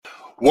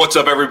What's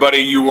up, everybody?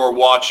 You are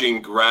watching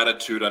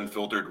Gratitude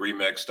Unfiltered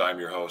Remixed. I'm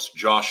your host,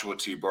 Joshua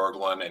T.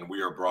 Berglund, and we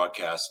are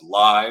broadcast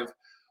live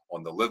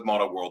on the Live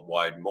Model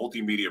Worldwide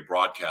Multimedia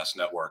Broadcast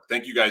Network.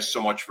 Thank you guys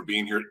so much for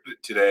being here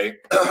today.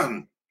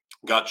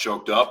 Got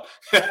choked up.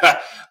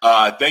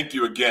 Thank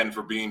you again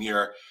for being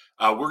here.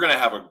 We're going to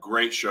have a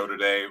great show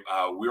today.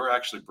 We are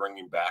actually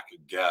bringing back a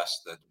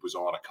guest that was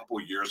on a couple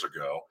of years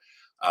ago.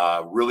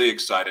 Really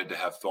excited to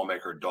have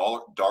filmmaker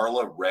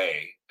Darla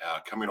Ray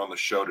coming on the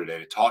show today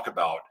to talk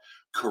about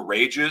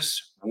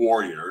Courageous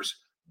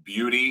Warriors,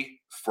 Beauty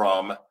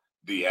from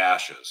the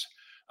Ashes.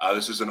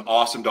 This is an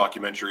awesome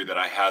documentary that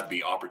I had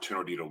the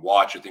opportunity to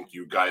watch. I think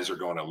you guys are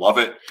going to love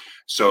it.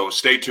 So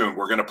stay tuned.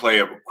 We're going to play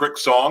a quick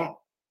song.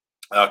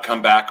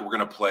 Come back. We're going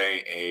to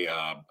play a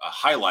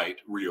highlight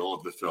reel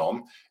of the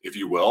film, if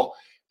you will,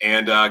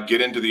 and get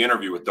into the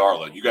interview with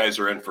Darla. You guys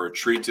are in for a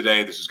treat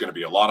today. This is going to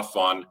be a lot of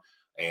fun,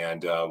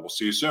 and we'll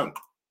see you soon.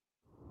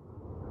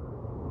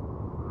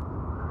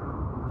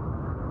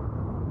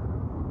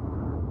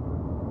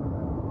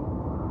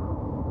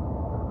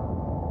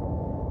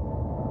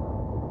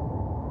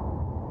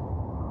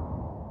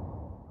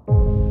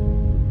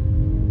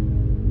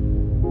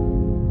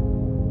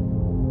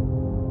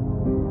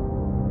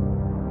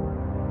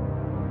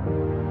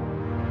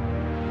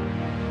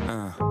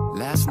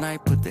 Last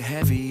night put the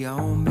heavy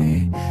on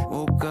me.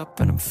 Woke up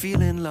and I'm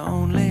feeling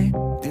lonely.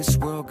 This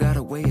world got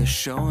a way of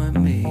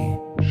showing me.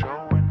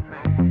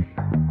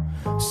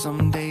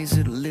 Some days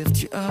it'll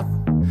lift you up,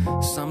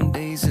 some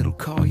days it'll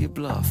call you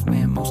bluff.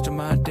 Man, most of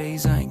my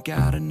days I ain't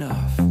got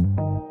enough.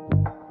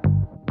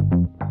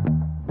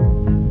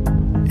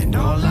 And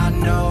all I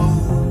know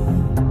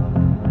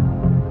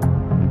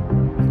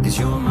is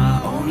you're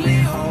my only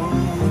hope.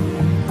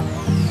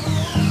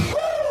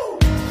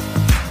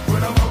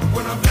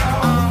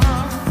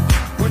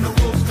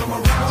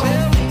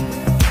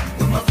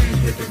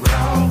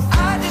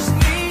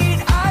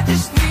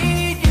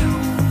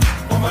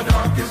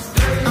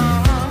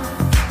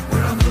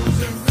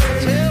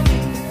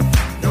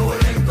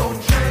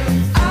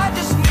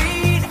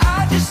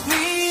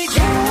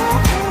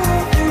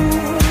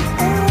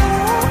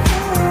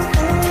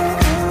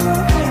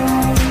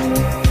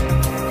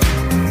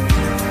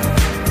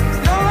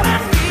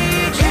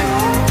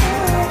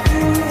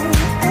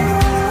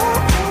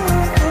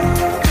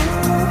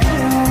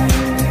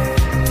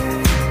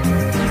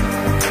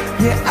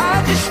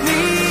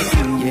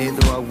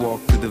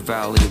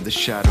 Valley of the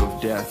shadow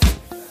of death,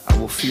 I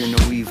will fear no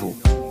evil,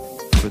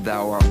 for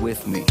thou art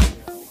with me.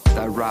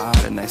 Thy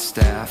rod and thy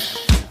staff,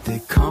 they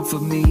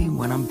comfort me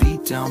when I'm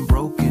beat down,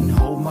 broken.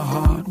 Hold my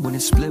heart when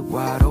it's split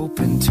wide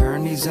open.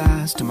 Turn these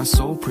eyes to my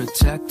soul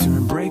protector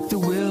and break the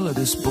will of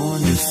this born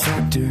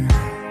defector.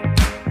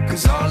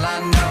 Cause all I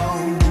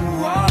know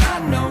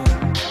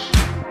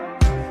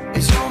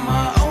is you're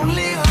my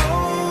only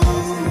hope.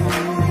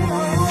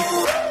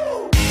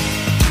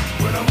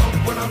 When I'm up,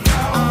 when I'm down,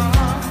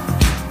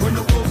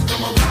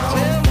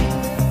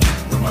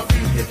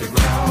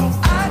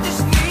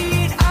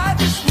 I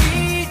just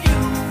need you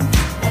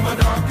on my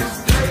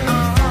darkest day.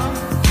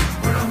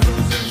 When I'm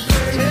losing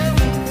faith,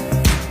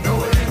 no,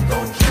 it ain't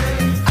gon'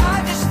 change. I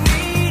just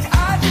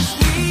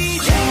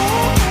need you.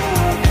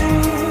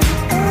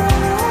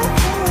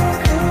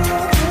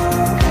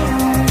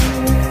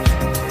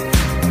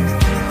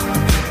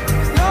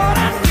 Lord, I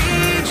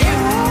need you.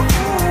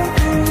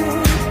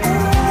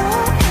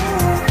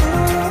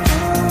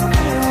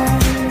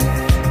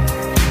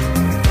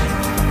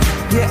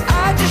 Yeah, I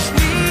just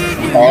need.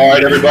 All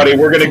right, everybody,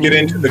 we're going to get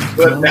into the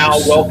clip now.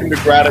 Welcome to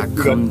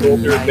Gratitude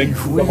Unfiltered. Thank you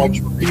so much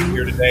for being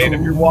here today. And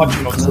if you're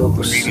watching on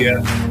social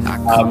media,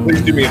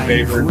 please do me a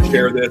favor and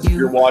share this. If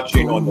you're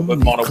watching on the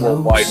Live Model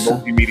Worldwide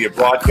Multimedia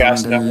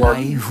Broadcast Network,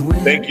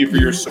 thank you for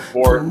your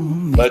support.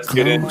 Let's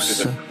get into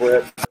the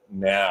clip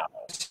now.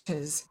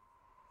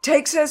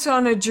 Takes us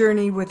on a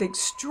journey with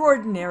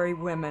extraordinary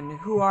women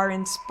who are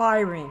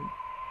inspiring,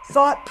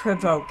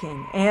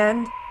 thought-provoking,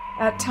 and,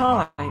 at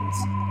times,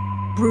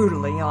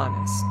 brutally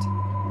honest.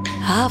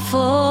 I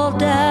fall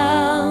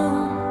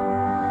down,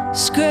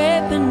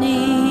 scrape a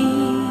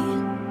knee,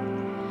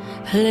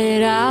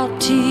 let out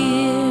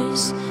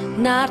tears,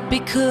 not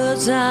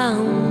because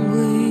I'm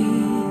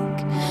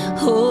weak.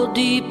 Hold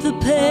deep the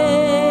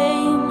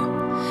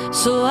pain,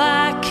 so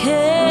I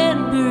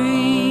can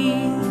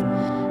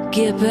breathe.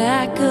 Get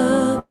back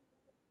up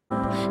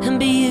and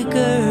be a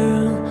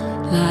girl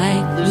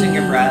like losing me.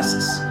 your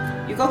breasts.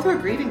 You go through a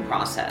grieving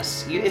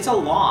process. It's a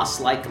loss,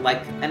 like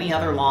any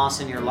other loss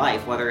in your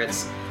life, whether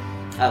it's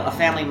a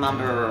family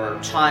member or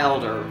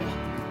child or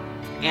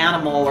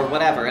animal or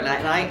whatever. And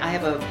I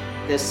have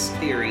this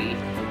theory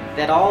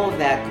that all of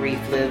that grief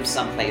lives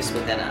someplace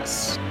within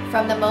us.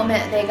 From the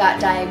moment they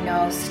got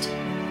diagnosed,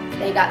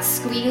 they got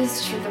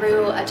squeezed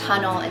through a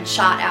tunnel and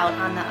shot out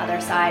on the other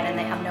side, and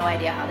they have no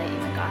idea how they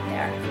even got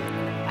there.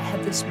 I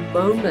had this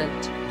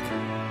moment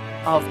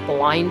of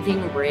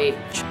blinding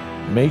rage.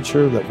 Made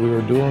sure that we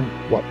were doing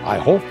what I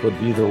hoped would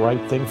be the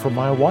right thing for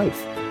my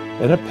wife,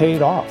 and it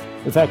paid off.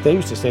 In fact, they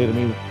used to say to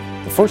me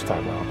the first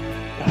time around,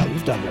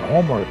 You've done your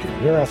homework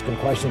and you're asking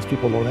questions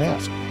people don't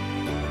ask.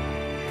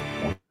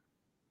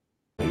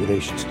 Maybe they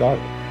should start.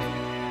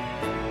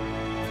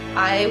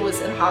 I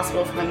was in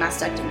hospital for my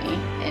mastectomy,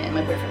 and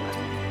my boyfriend left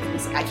me.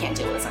 He's like, I can't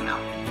deal with this, I'm out.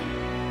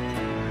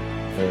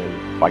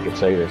 And if I could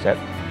say this, that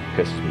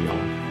pisses me off.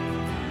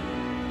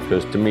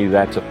 Because to me,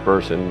 that's a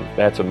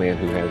man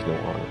who has no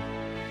honor.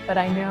 But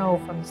I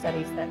know from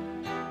studies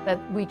that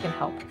we can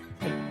help.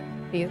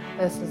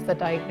 This is the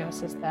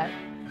diagnosis that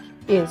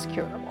is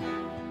curable.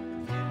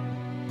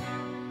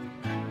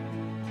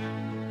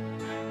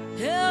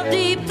 Held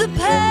deep the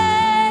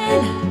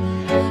pain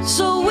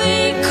so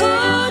we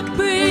could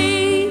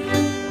breathe.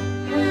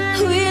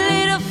 We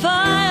lit a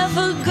fire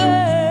for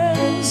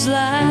girls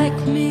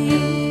like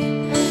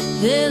me.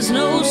 There's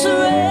no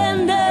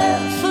surrender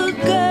for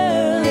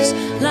girls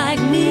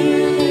like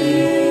me.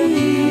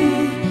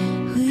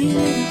 We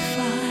lit a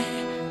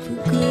fire for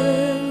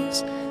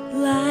girls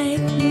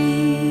like me.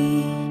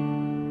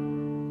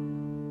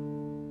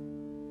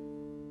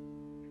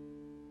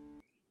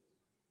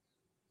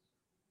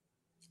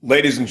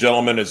 Ladies and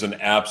gentlemen, it's an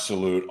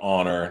absolute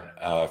honor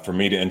for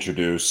me to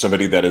introduce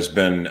somebody that has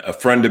been a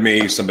friend to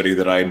me, somebody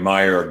that I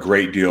admire a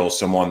great deal,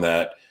 someone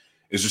that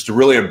is just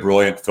really a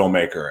brilliant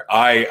filmmaker.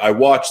 I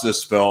watched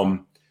this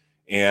film,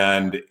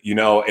 and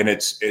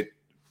it's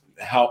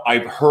how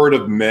I've heard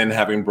of men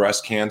having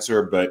breast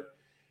cancer, but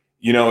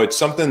it's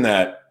something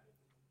that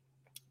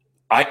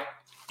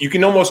you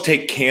can almost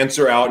take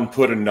cancer out and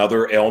put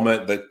another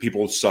ailment that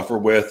people suffer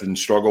with and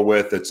struggle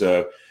with. It's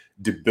a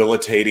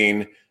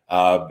debilitating.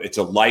 It's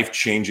a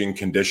life-changing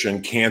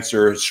condition.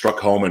 Cancer struck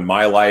home in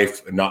my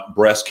life, not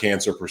breast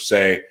cancer per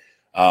se,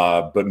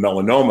 but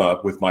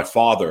melanoma with my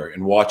father,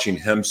 and watching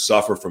him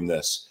suffer from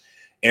this.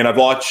 And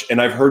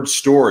I've heard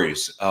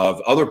stories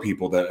of other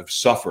people that have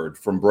suffered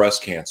from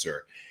breast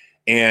cancer.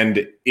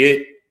 And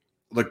it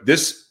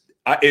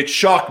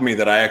shocked me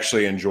that I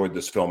actually enjoyed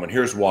this film. And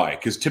here's why.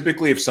 Because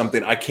typically if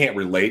I can't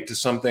relate to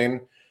something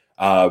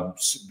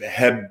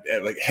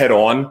head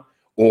on,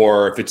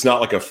 or if it's not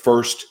like a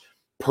first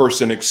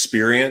person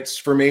experience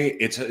for me,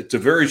 it's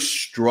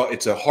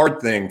a hard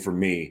thing for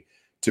me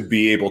to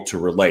be able to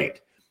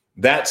relate.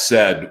 That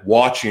said,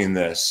 watching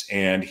this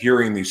and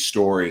hearing these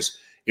stories,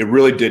 it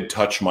really did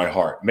touch my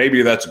heart.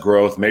 Maybe that's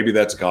growth, maybe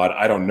that's God,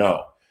 I don't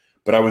know.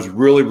 But I was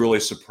really, really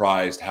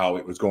surprised how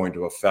it was going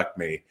to affect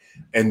me.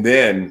 And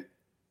then,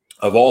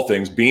 of all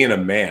things, being a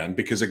man,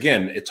 because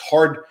again, it's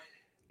hard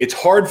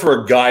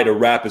for a guy to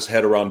wrap his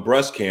head around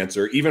breast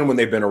cancer, even when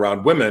they've been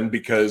around women,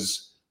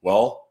 because,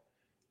 well,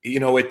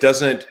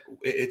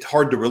 it's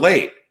hard to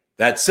relate.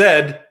 That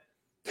said,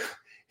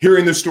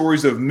 hearing the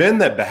stories of men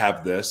that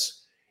have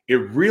this,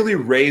 it really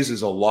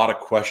raises a lot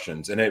of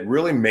questions. And it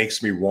really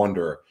makes me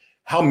wonder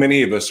how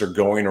many of us are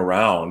going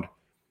around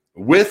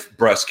with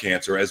breast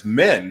cancer as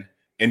men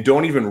and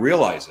don't even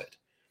realize it.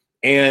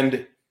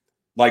 And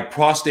like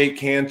prostate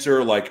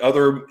cancer, like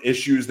other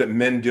issues that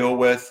men deal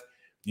with,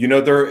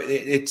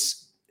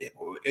 it's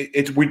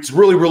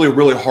really, really,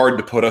 really hard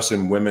to put us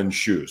in women's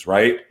shoes,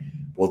 right?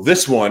 Well,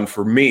 this one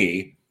for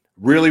me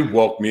really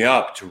woke me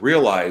up to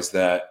realize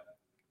that,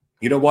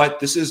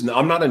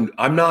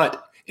 I'm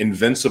not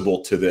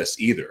invincible to this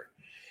either.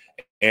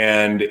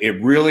 And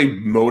it really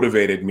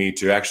motivated me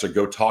to actually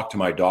go talk to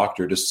my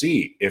doctor to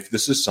see if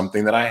this is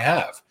something that I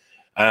have.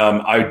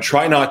 I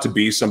try not to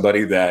be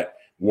somebody that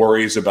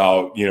worries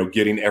about,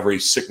 getting every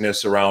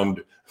sickness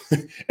around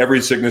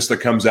every sickness that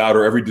comes out,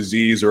 or every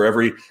disease or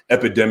every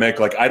epidemic.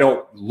 Like, I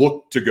don't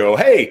look to go,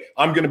 hey,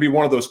 I'm going to be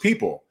one of those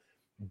people.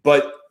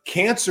 But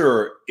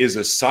cancer is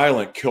a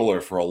silent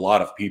killer for a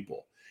lot of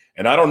people.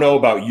 And I don't know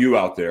about you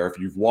out there,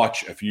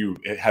 if you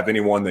have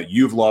anyone that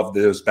you've loved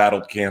that has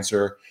battled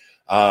cancer,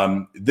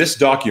 this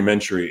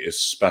documentary is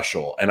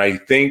special. And I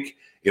think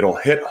it'll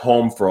hit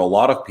home for a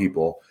lot of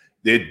people.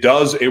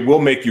 It will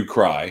make you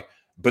cry.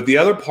 But the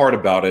other part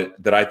about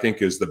it that I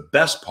think is the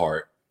best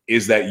part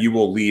is that you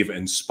will leave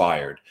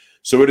inspired.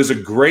 So it is a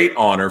great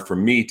honor for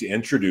me to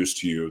introduce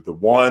to you the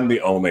one,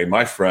 the only,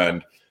 my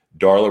friend,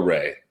 Darla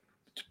Ray.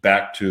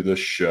 Back to the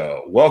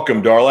show.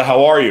 Welcome, Darla.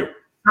 How are you?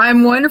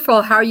 I'm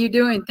wonderful. How are you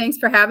doing? Thanks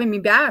for having me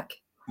back.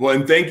 Well,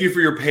 and thank you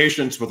for your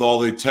patience with all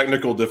the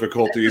technical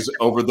difficulties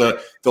over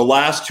the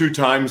last 2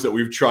 times that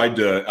we've tried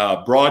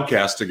to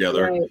broadcast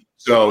together. Right.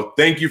 So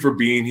thank you for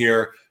being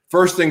here.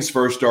 First things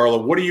first,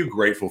 Darla, what are you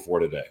grateful for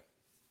today?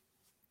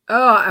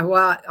 Oh,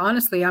 well,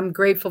 honestly, I'm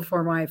grateful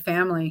for my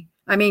family.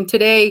 I mean,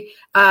 today,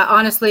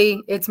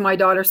 honestly, it's my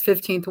daughter's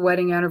 15th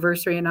wedding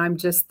anniversary, and I'm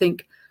just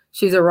think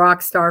she's a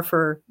rock star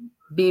for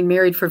being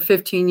married for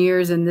 15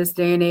 years in this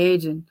day and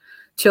age, and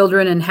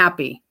children, and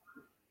happy.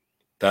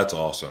 That's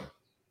awesome.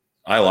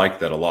 I like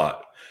that a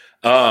lot.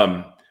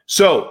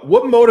 So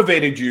what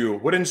motivated you?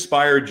 What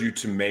inspired you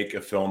to make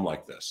a film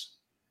like this?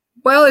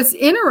 Well, it's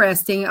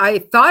interesting. I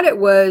thought it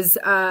was,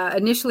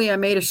 initially I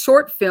made a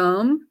short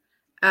film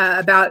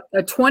about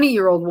a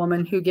 20-year-old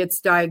woman who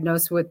gets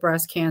diagnosed with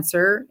breast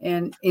cancer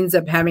and ends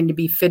up having to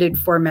be fitted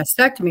for a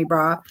mastectomy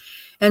bra.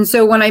 And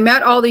so when I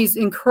met all these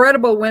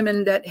incredible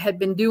women that had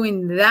been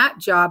doing that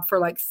job for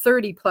like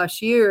 30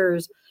 plus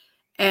years,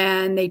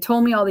 And they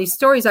told me all these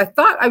stories. I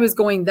thought I was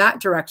going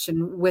that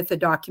direction with a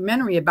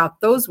documentary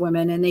about those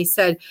women. And they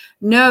said,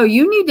 no,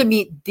 you need to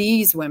meet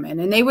these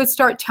women. And they would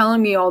start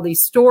telling me all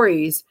these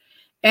stories.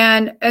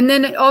 And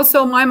then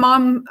also my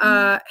mom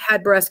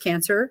had breast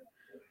cancer.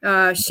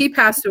 She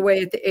passed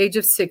away at the age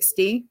of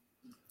 60.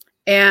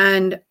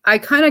 And I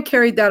kind of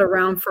carried that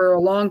around for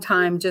a long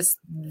time, just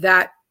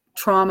that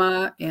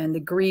trauma and the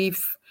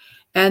grief.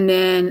 And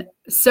then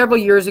several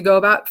years ago,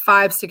 about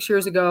 5-6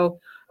 years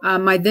ago,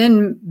 my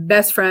then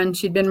best friend,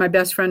 she'd been my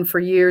best friend for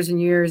years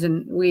and years,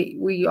 and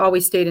we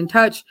always stayed in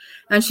touch.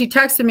 And she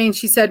texted me and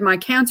she said, my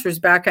cancer's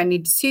back. I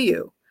need to see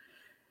you.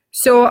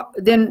 So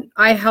then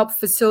I helped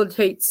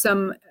facilitate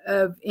some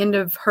end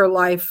of her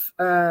life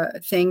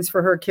things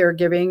for her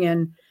caregiving,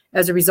 and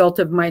as a result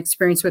of my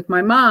experience with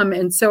my mom.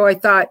 And so I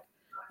thought,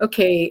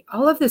 okay,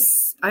 all of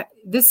this,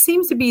 this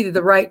seems to be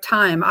the right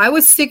time. I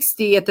was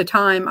 60 at the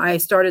time I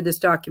started this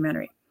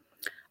documentary.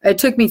 It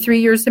took me 3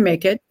 years to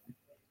make it.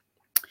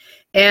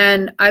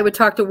 And I would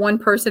talk to one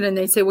person and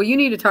they'd say, well, you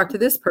need to talk to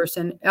this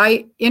person.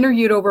 I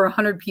interviewed over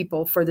 100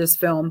 people for this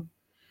film.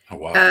 Oh,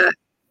 wow.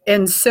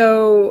 And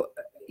so,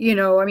 you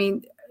know, I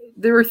mean,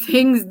 there were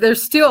things,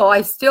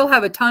 I still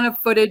have a ton of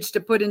footage to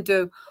put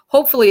into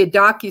hopefully a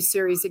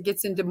docuseries that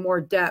gets into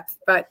more depth.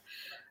 But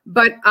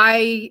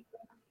I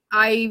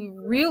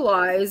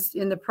realized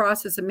in the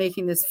process of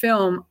making this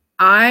film,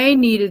 I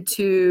needed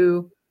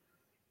to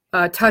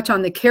touch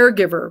on the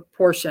caregiver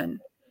portion.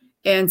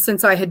 And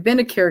since I had been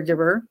a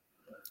caregiver,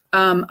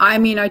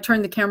 I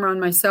turned the camera on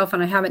myself,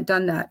 and I haven't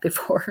done that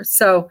before.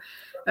 So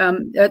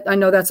I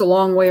know that's a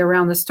long way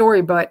around the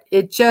story, but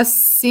it just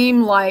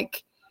seemed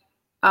like,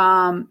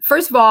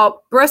 first of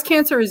all, breast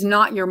cancer is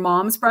not your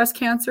mom's breast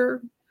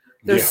cancer.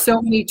 There's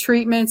so many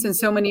treatments and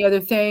so many other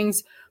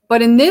things.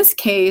 But in this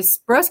case,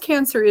 breast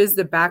cancer is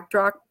the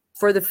backdrop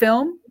for the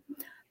film.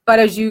 But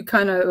as you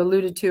kind of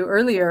alluded to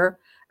earlier,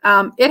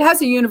 it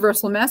has a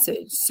universal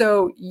message.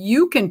 So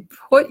you can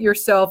put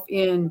yourself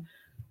in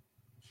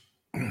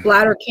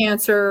bladder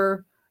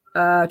cancer,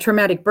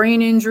 traumatic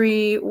brain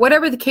injury,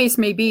 whatever the case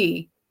may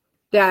be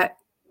that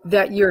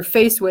you're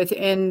faced with.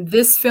 And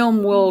this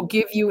film will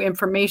give you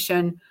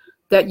information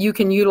that you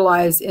can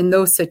utilize in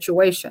those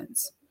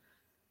situations.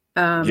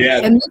 And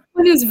this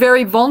one is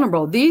very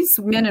vulnerable. These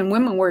men and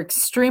women were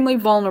extremely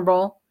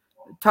vulnerable.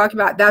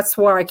 That's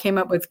where I came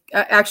up with,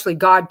 actually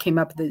God came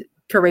up with the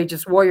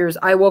Courageous Warriors.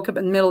 I woke up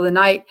in the middle of the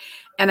night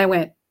and I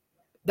went,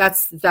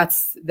 that's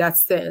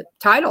the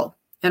title.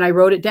 And I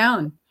wrote it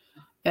down.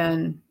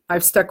 And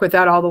I've stuck with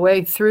that all the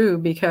way through,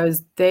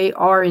 because they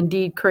are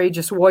indeed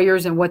courageous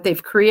warriors, and what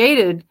they've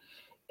created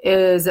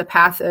is a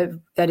path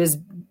that is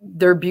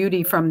their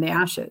beauty from the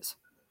ashes.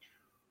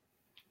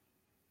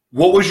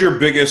 What was your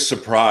biggest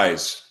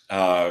surprise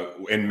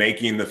in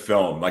making the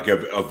film? Like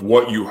of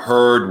what you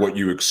heard, what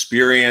you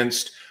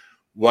experienced,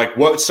 like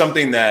what's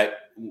something that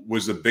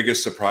was the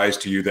biggest surprise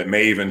to you that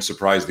may even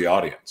surprise the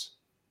audience?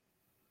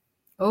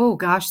 Oh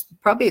gosh,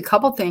 probably a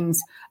couple things.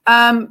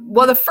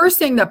 Well, the first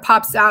thing that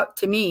pops out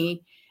to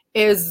me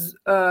is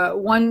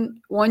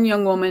one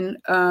young woman.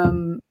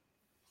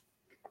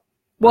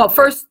 Well,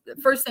 first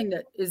thing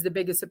that is the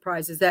biggest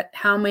surprise is that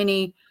how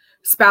many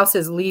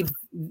spouses leave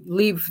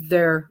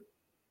their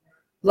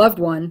loved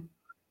one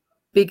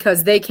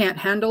because they can't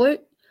handle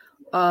it,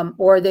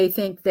 or they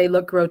think they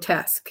look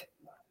grotesque.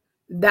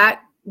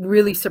 That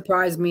really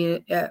surprised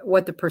me at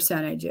what the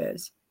percentage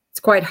is. It's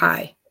quite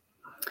high.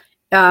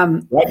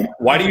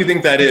 Why do you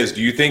think that is?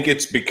 Do you think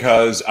it's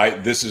because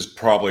this is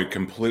probably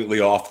completely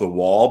off the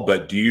wall,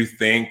 but do you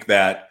think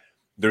that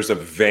there's a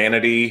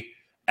vanity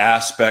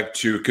aspect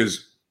to,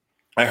 because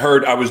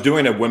I was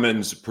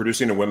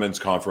producing a women's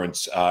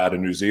conference out of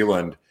New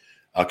Zealand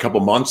a couple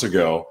months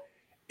ago,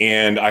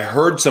 and I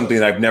heard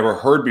something I've never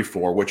heard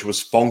before, which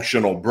was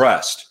functional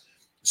breast.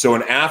 So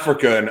in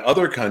Africa and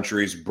other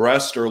countries,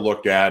 breasts are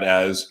looked at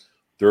as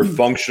they're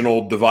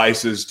functional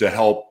devices to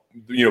help,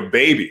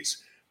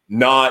 babies,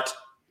 not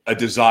a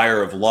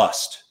desire of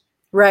lust.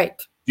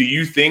 Right. Do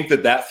you think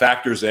that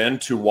factors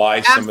into why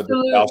some of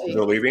the spouses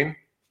are leaving?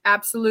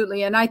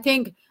 Absolutely. And I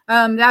think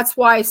that's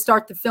why I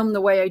start the film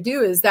the way I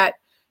do, is that,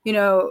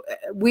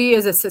 we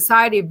as a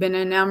society have been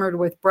enamored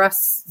with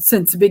breasts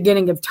since the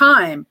beginning of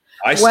time.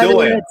 I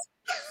still am.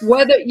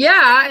 Whether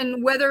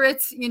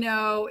it's,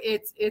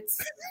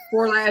 it's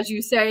for, as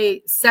you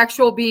say,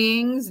 sexual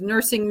beings,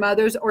 nursing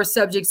mothers, or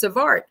subjects of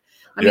art.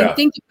 I mean,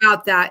 think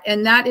about that.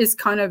 And that is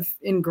kind of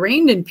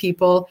ingrained in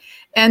people.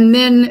 And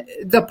then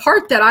the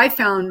part that I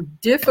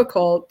found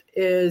difficult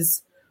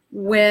is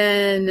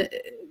when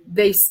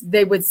they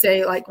would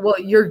say, like, well,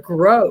 you're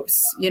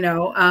gross,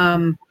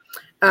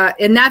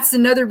 and that's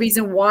another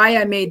reason why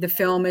I made the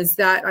film, is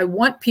that I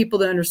want people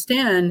to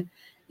understand,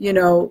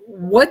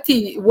 what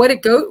they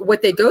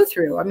go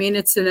through. I mean,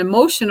 it's an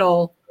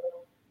emotional,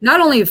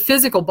 not only a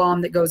physical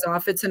bomb that goes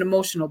off, it's an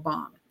emotional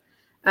bomb.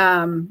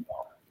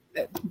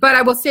 But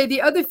I will say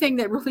the other thing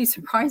that really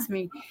surprised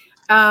me,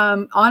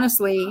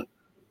 honestly,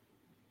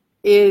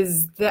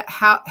 is that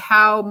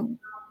how,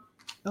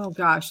 oh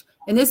gosh,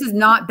 and this is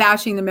not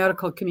bashing the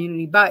medical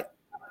community, but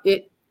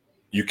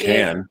You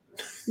can.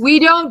 We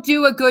don't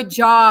do a good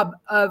job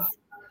of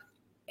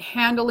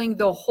handling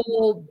the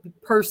whole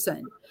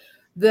person.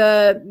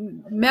 The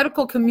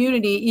medical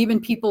community, even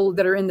people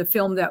that are in the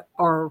film that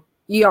are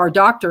ER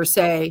doctors,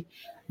 say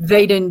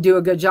they didn't do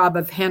a good job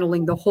of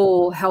handling the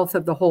whole health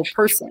of the whole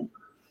person.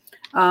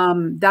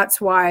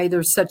 That's why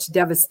there's such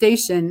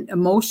devastation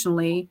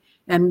emotionally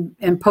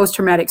and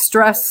post-traumatic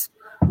stress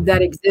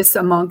that exists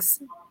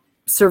amongst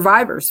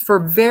survivors for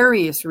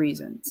various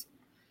reasons.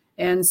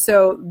 And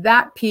so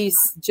that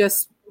piece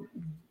just,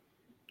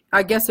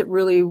 I guess it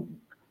really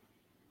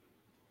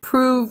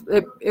proved,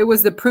 it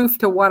was the proof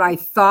to what I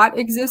thought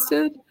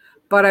existed,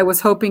 but I was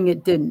hoping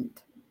it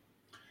didn't.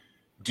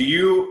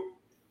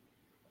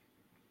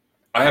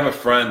 I have a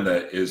friend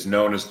that is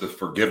known as the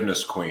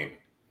forgiveness queen.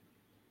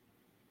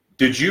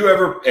 Did you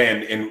ever,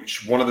 and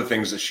one of the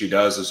things that she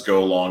does is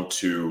go along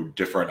to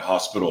different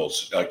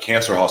hospitals,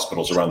 cancer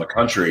hospitals around the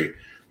country,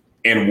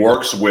 and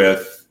works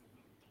with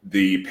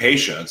the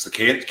patients, the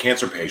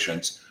cancer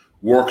patients,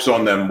 works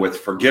on them with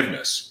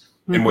forgiveness.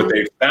 Mm-hmm. And what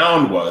they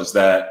found was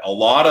that a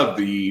lot of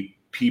the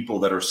people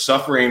that are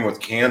suffering with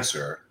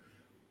cancer,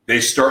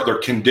 their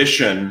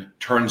condition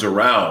turns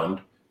around.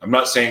 I'm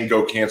not saying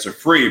go cancer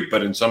free,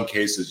 but in some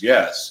cases,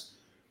 yes,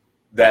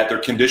 that their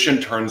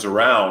condition turns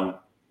around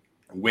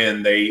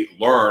when they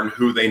learn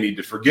who they need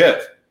to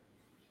forgive.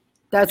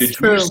 That's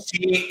true. Did you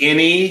see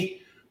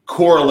any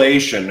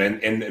correlation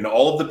in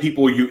all of the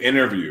people you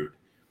interviewed?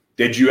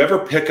 Did you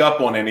ever pick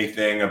up on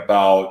anything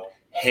about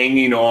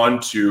hanging on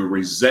to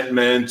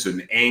resentment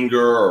and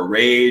anger or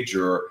rage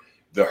or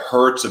the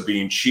hurts of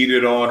being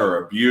cheated on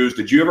or abused?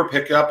 Did you ever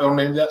pick up on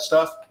any of that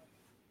stuff?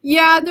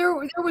 Yeah, there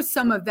was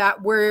some of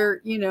that where,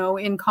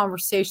 in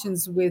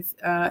conversations with,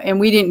 and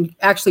we didn't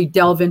actually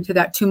delve into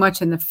that too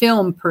much in the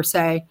film per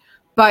se,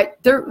 but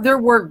there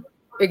were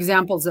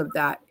examples of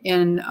that.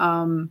 And,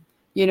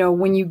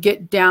 when you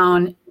get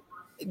down,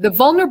 the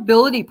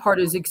vulnerability part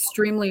is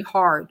extremely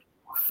hard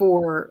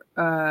for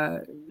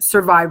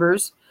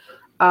survivors.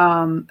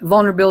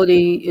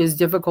 Vulnerability is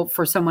difficult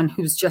for someone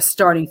who's just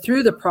starting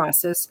through the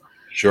process.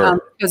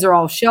 Sure. Because they're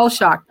all shell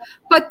shocked.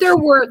 But there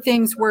were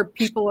things where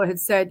people had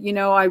said,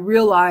 I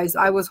realized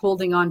I was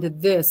holding on to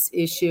this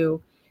issue.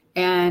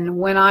 And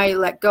when I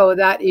let go of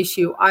that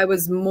issue, I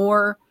was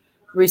more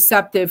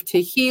receptive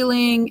to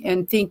healing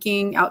and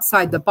thinking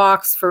outside the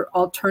box for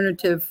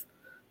alternative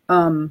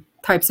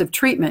types of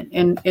treatment.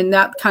 And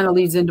that kind of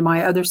leads into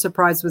my other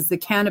surprise was the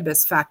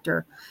cannabis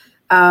factor.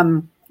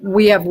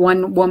 We have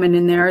one woman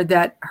in there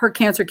that her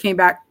cancer came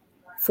back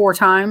 5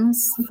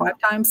 times,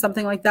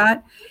 something like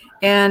that.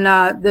 And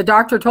the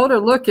doctor told her,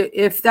 look,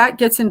 if that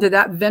gets into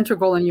that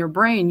ventricle in your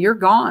brain, you're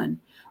gone.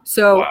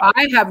 So wow.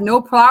 I have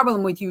no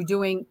problem with you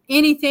doing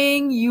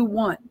anything you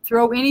want.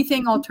 Throw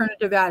anything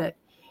alternative at it.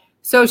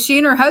 So she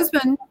and her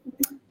husband,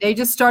 they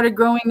just started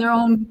growing their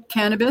own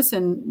cannabis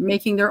and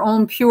making their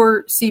own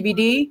pure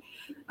CBD,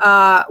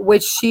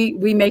 which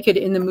we make it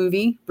in the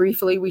movie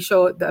briefly. We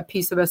show a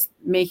piece of us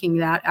making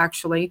that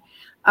actually.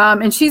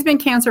 And she's been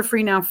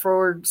cancer-free now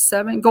for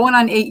going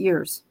on 8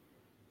 years.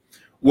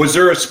 Was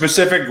there a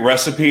specific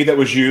recipe that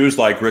was used,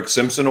 like Rick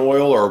Simpson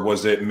oil, or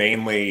was it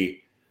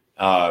mainly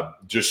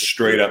just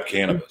straight up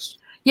cannabis?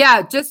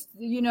 Yeah, just,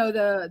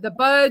 the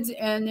buds,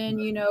 and then,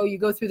 you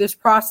go through this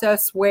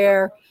process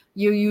where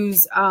you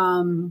use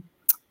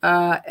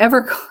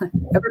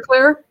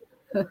Everclear.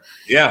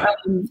 Yeah.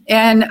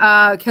 And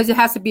because it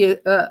has to be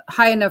a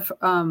high enough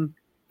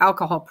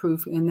alcohol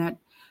proof in that.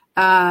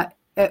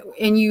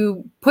 And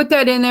you put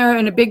that in there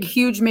in a big,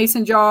 huge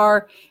mason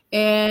jar.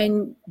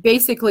 And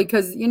basically,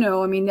 because,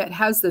 that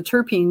has the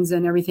terpenes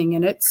and everything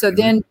in it. So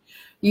then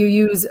you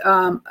use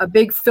a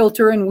big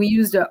filter, and we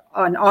used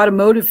an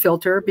automotive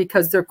filter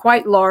because they're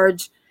quite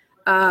large,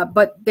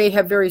 but they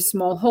have very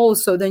small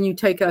holes. So then you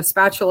take a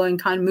spatula and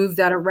kind of move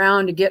that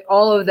around to get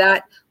all of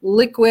that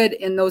liquid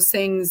and those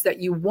things that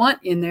you want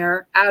in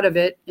there out of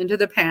it into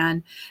the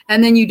pan.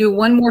 And then you do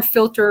one more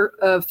filter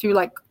through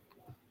like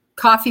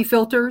coffee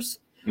filters.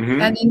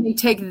 Mm-hmm. And then they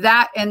take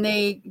that and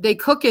they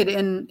cook it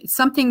in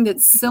something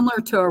that's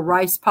similar to a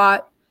rice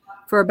pot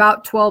for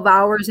about 12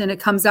 hours. And it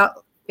comes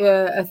out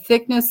a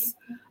thickness,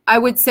 I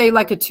would say,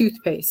 like a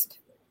toothpaste.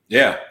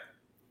 Yeah.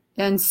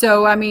 And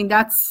so,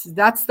 that's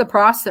the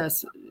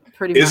process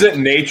pretty much.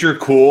 Isn't nature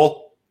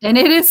cool? And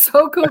it is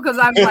so cool because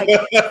I'm like,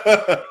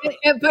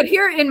 but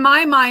here in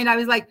my mind, I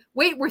was like,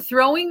 wait, we're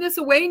throwing this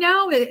away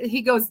now?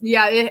 He goes,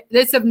 yeah,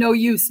 it's of no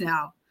use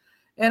now.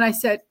 And I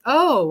said,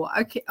 oh,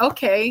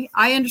 okay,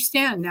 I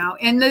understand now.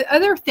 And the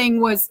other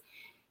thing was,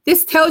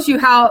 this tells you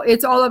how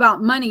it's all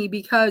about money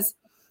because,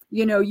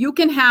 you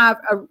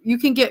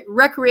can get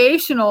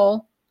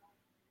recreational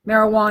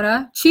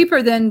marijuana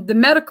cheaper than the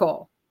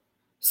medical.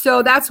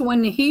 So that's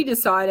when he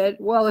decided,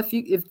 well,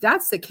 if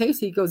that's the case,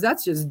 he goes,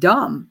 that's just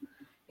dumb.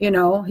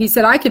 He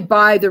said, I could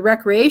buy the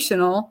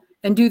recreational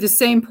and do the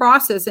same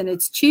process and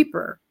it's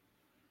cheaper.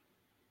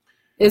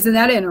 Isn't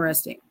that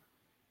interesting?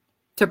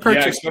 To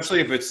purchase. Yeah,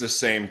 especially if it's the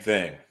same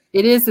thing.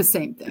 It is the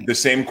same thing. The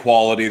same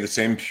quality, the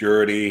same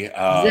purity.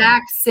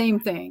 Exact same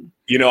thing.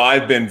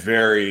 I've been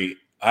very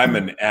I'm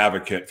an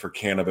advocate for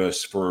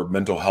cannabis for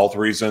mental health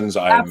reasons.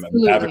 I'm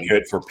Absolutely. an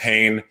advocate for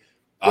pain.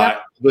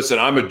 Yep. Listen,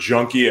 I'm a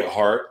junkie at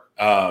heart.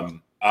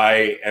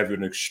 I have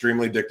an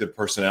extremely addictive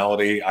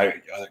personality.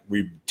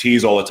 We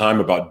tease all the time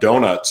about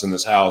donuts in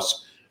this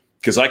house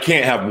because I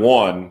can't have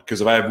one,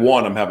 because if I have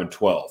one, I'm having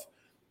 12.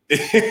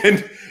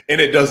 and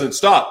it doesn't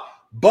stop.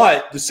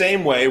 But the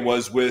same way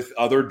was with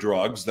other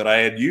drugs that I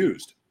had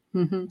used.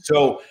 Mm-hmm.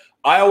 So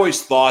I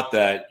always thought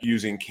that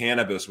using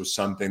cannabis was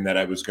something that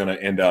I was going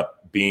to end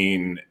up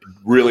being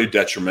really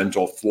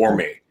detrimental for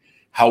me.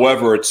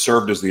 However, it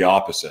served as the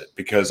opposite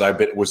because I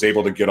was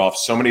able to get off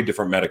so many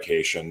different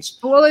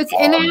medications. Well, it's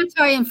an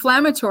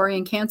anti-inflammatory,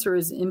 and cancer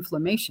is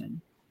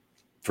inflammation.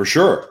 For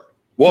sure.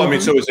 Well, I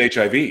mean, so is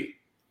HIV, you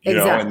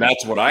know, and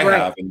that's what I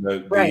have.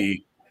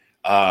 And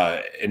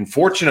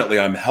unfortunately,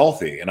 I'm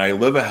healthy and I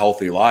live a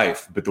healthy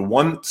life. But the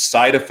one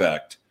side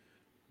effect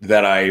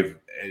that I've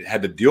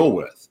had to deal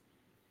with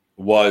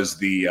was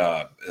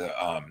the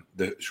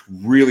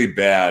really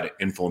bad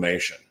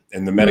inflammation,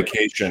 and the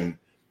medication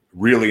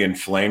really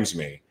inflames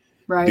me.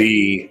 Right.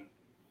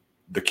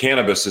 The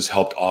cannabis has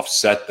helped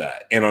offset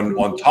that. And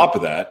on top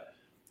of that,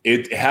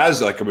 it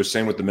has, like I was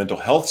saying with the mental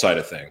health side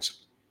of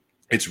things,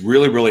 it's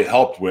really, really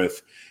helped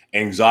with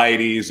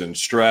anxieties and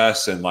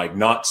stress and like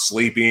not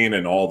sleeping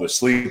and all the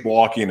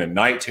sleepwalking and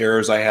night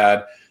terrors I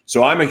had.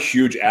 So I'm a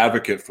huge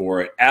advocate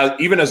for it,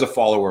 even as a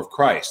follower of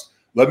Christ.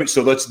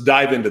 Let's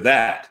dive into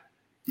that.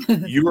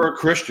 You are a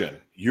Christian.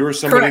 You're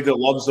somebody that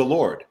loves the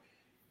Lord.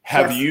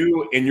 Have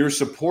you, in your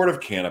support of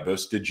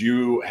cannabis,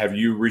 have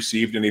you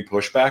received any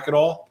pushback at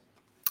all?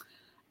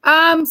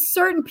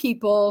 Certain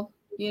people,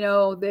 you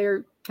know,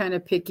 they're kind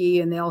of picky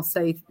and they'll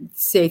say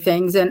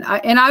things. And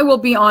I will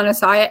be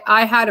honest.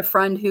 I had a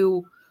friend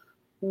who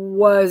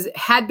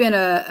had been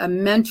a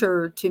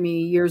mentor to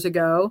me years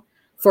ago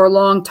for a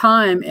long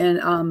time.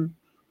 And,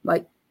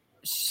 like,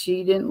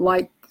 she didn't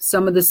like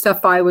some of the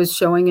stuff I was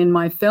showing in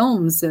my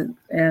films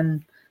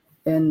and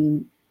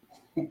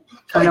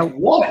kind of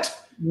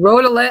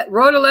wrote a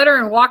letter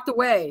and walked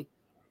away.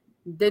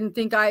 Didn't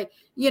think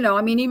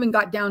even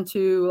got down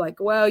to like,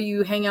 well,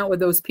 you hang out with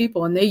those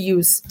people and they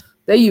use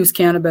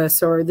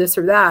cannabis or this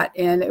or that.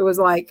 And it was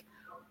like,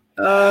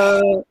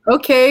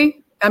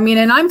 okay. I mean,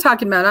 and I'm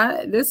talking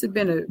about, this had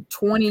been a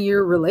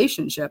 20-year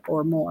relationship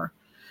or more.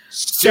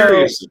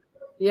 Seriously? So,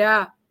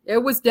 yeah, it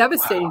was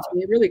devastating to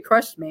me. It really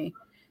crushed me.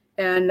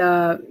 And,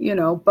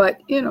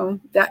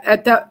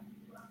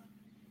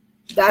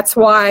 that's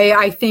why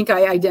I think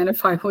I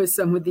identify with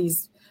some of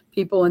these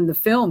people in the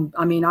film.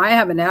 I mean, I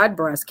haven't had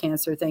breast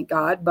cancer, thank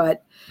God,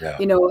 but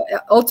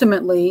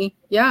ultimately,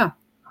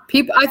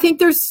 people, I think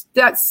there's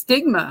that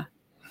stigma,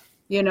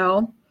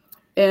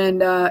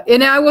 and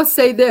I will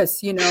say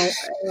this,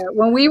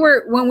 when we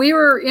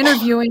were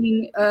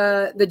interviewing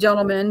the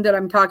gentleman that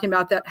I'm talking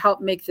about that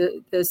helped make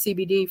the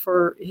CBD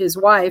for his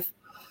wife,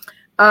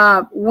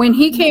 when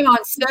he came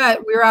on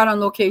set, we were out on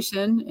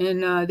location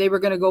and they were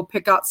going to go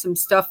pick out some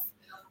stuff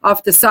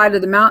off the side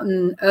of the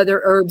mountain,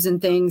 other herbs and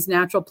things,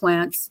 natural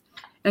plants,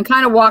 and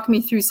kind of walk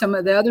me through some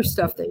of the other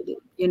stuff they did,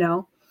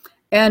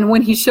 And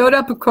when he showed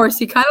up, of course,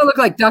 he kind of looked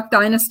like Duck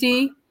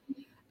Dynasty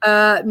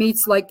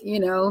meets like,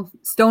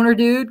 stoner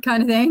dude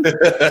kind of thing.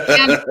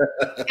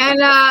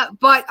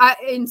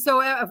 And so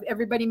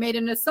everybody made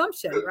an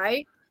assumption,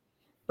 right?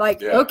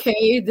 Like,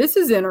 okay, this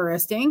is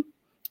interesting.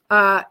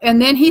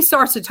 And then he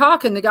starts to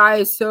talk, and the guy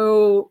is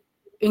so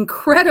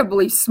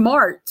incredibly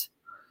smart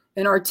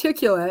and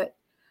articulate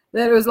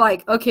that it was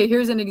like, okay,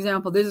 here's an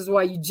example. This is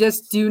why you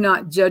just do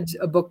not judge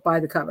a book by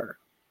the cover,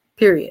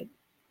 period.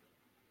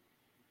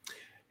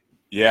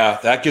 Yeah,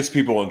 that gets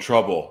people in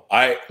trouble.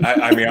 I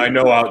mean, I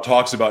know how it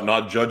talks about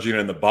not judging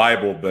in the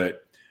Bible,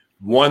 but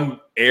one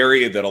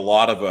area that a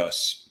lot of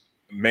us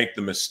make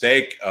the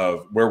mistake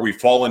of where we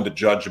fall into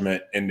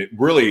judgment, and it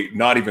really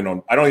not even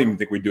on, I don't even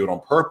think we do it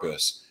on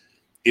purpose,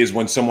 is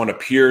when someone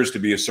appears to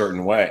be a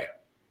certain way.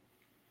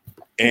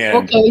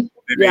 And they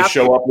may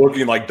show up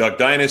looking like Duck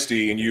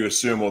Dynasty, and you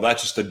assume, well,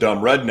 that's just a dumb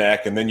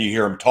redneck. And then you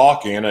hear him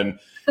talking, and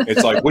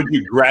it's like, would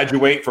you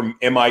graduate from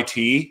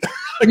MIT?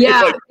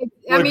 Yeah.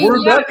 Where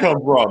did that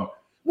come from?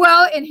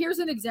 Well, and here's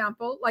an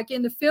example, like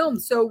in the film.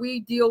 So we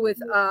deal with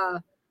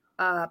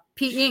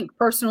P ink,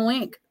 personal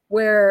ink,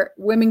 where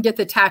women get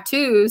the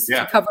tattoos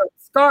to cover up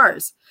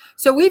scars.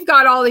 So we've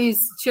got all these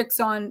chicks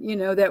on,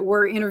 that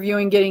we're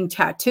interviewing getting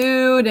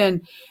tattooed,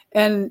 and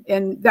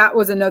that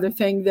was another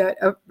thing that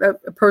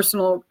a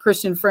personal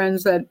Christian friend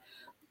said,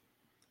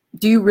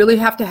 do you really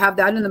have to have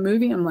that in the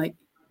movie? I'm like,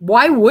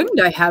 why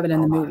wouldn't I have it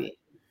in the movie?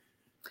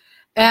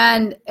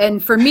 And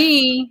for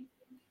me,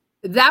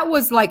 that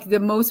was like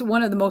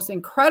one of the most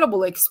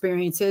incredible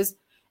experiences.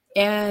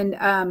 And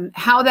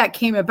how that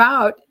came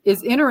about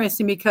is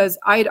interesting because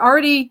I had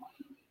already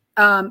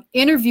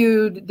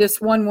interviewed this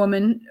one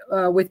woman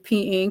with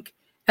P Inc.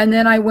 And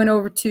then I went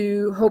over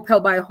to Hope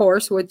Held by a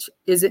Horse, which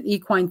is an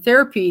equine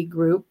therapy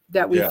group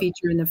that we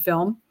feature in the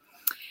film.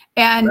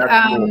 And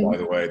that's cool, by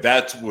the way,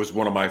 that was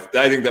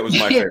I think that was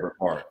my favorite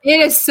part.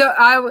 It is so,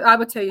 I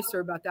will tell you a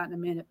story about that in a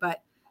minute.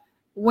 But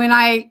when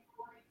I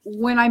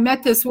when I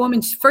met this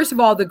woman, first of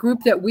all, the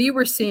group that we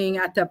were seeing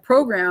at the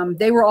program,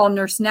 they were all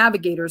nurse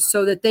navigators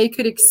so that they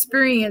could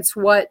experience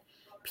what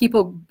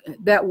people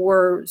that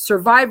were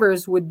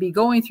survivors would be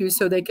going through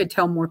so they could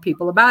tell more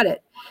people about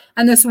it.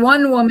 And this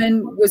one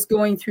woman was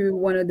going through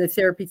one of the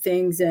therapy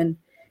things, and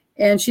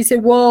she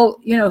said, well,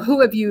 you know,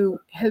 who have you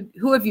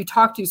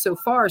talked to so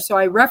far? So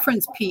I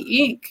referenced P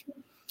Inc.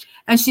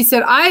 And she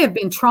said, I have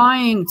been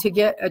trying to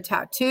get a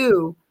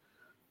tattoo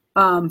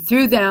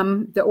through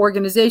them, the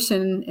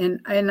organization,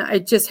 and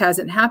it just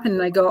hasn't happened.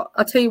 And I go,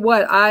 I'll tell you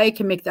what, I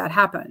can make that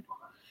happen.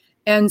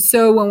 And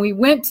so when we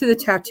went to the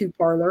tattoo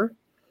parlor,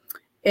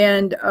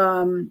 and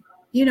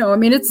you know, I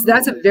mean,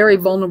 that's a very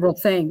vulnerable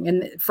thing,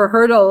 and for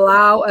her to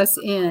allow us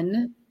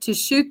in to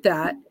shoot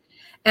that,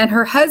 and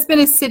her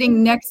husband is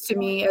sitting next to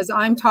me as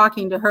I'm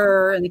talking to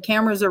her, and the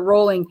cameras are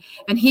rolling,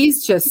 and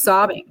he's just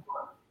sobbing,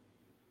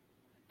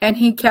 and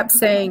he kept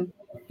saying,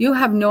 you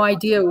have no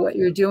idea what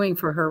you're doing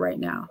for her right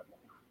now.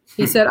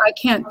 He said, I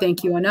can't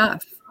thank you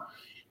enough.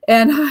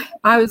 And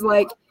I was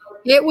like,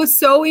 it was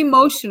so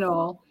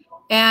emotional.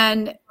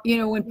 And, you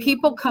know, when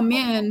people come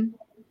in,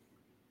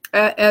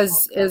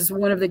 as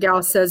one of the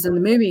gals says in the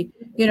movie,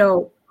 you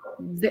know,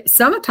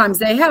 sometimes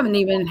they haven't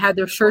even had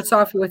their shirts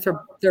off with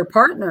their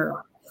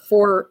partner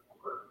for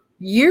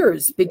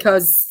years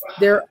because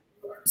they're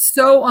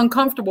so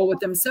uncomfortable with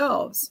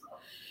themselves.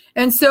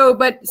 And so,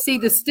 but see,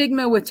 the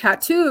stigma with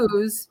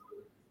tattoos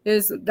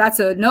is that's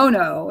a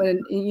no-no,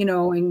 and you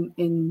know,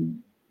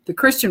 in the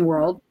Christian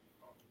world.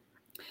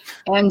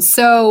 And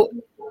so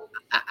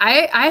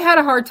I had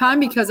a hard time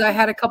because I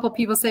had a couple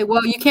people say,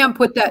 well, you can't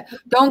put that,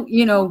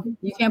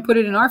 you can't put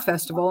it in our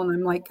festival. And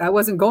I'm like, I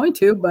wasn't going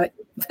to, but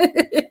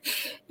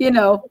you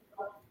know,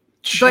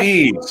 but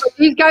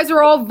these guys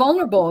are all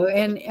vulnerable.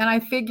 And I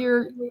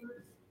figure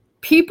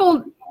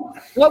people,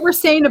 what we're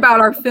saying about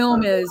our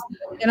film is,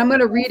 and I'm going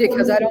to read it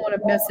because I don't want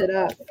to mess it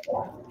up.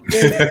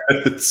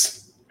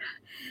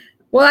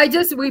 Well,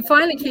 we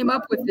finally came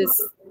up with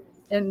this,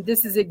 and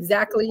this is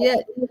exactly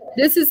it.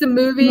 This is a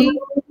movie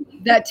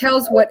that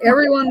tells what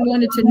everyone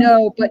wanted to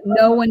know, but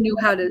no one knew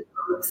how to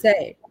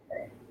say.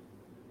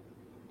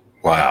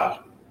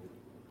 Wow.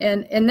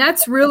 And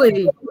that's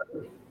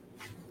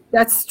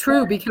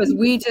true, because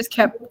we just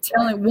kept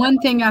telling one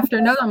thing after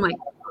another. I'm like,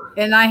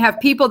 and I have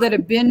people that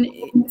have been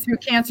through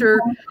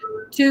cancer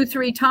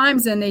 2-3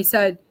 times, and they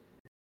said,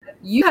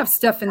 you have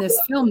stuff in this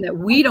film that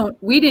we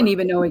didn't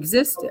even know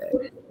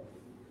existed.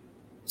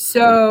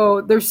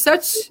 So there's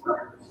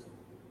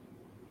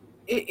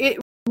it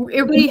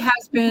really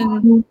has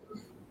been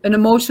an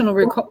emotional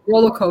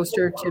roller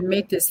coaster to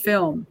make this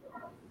film.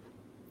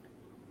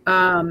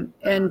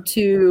 And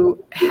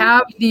to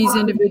have these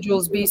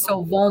individuals be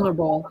so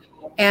vulnerable.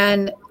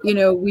 And, you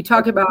know, we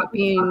talk about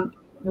being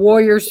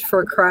warriors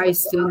for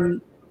Christ,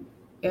 and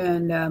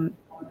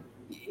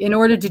in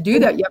order to do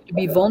that, you have to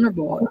be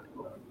vulnerable.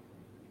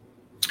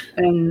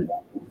 And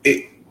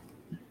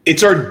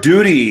it's our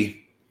duty.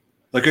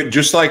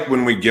 Just like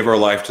when we give our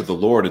life to the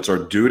Lord, it's our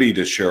duty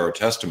to share our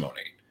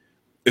testimony,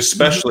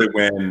 especially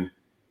when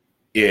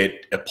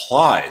it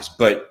applies.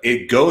 But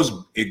it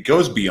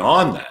goes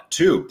beyond that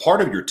too. Part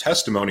of your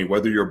testimony,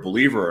 whether you're a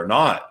believer or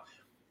not,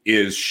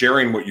 is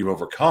sharing what you've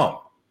overcome,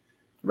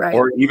 right?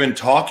 Or even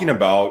talking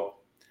about.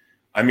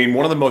 I mean,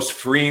 one of the most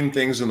freeing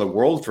things in the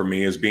world for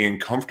me is being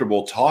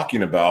comfortable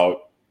talking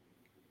about,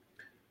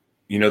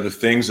 you know, the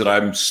things that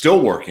I'm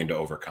still working to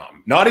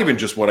overcome. Not even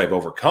just what I've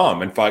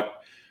overcome. In fact,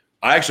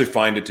 I actually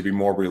find it to be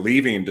more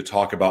relieving to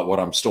talk about what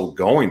I'm still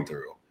going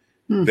through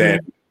than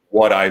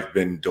what I've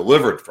been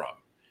delivered from.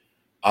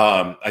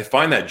 I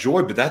find that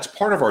joy, but that's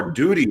part of our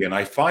duty. And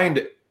I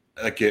find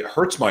like it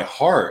hurts my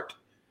heart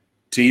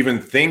to even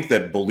think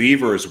that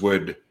believers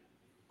would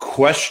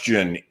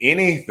question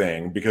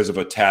anything because of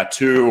a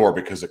tattoo or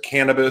because of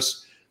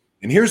cannabis.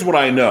 And here's what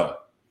I know.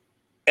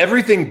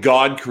 Everything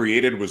God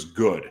created was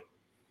good.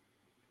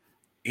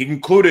 He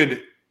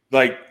included,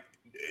 like,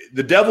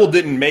 the devil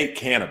didn't make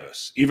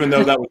cannabis, even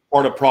though that was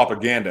part of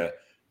propaganda.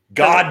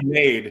 God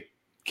made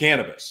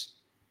cannabis,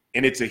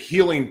 and it's a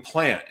healing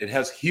plant. It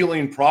has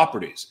healing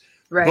properties.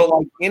 Right. But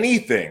like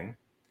anything,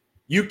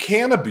 you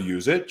can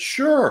abuse it.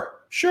 Sure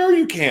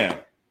you can.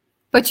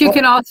 But you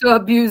can also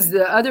abuse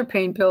the other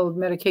pain pill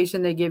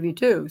medication they give you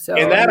too. So,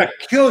 and that'll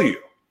kill you.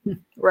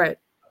 Right.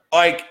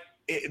 Like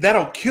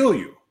that'll kill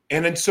you.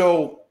 And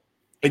so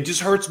it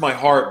just hurts my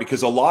heart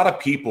because a lot of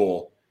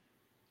people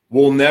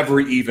will never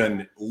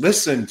even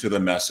listen to the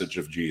message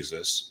of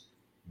Jesus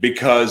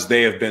because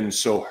they have been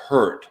so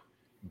hurt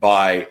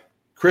by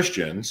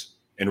Christians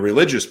and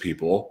religious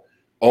people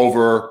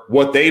over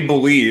what they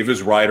believe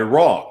is right or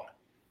wrong.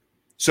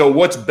 So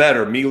what's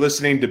better, me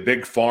listening to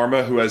Big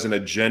Pharma, who has an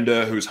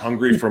agenda, who's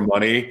hungry for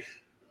money,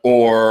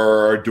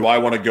 or do I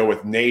want to go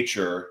with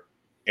nature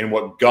and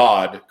what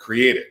God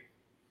created?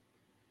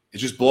 It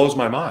just blows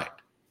my mind.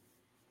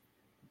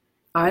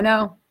 I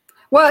know.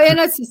 Well, and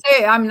that's to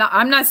say, I'm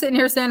not sitting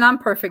here saying I'm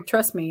perfect.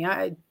 Trust me.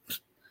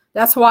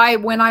 That's why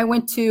when I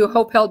went to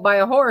Hope Held by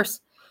a Horse,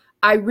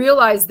 I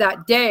realized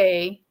that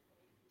day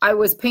I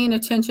was paying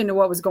attention to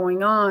what was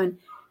going on.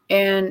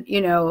 And,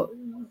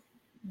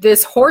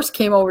 this horse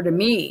came over to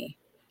me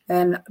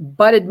and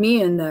butted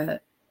me in the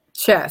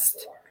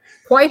chest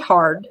quite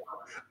hard.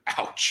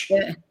 Ouch.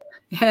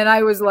 And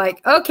I was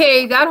like,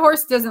 okay, that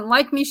horse doesn't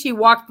like me. She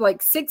walked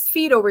like 6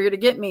 feet over here to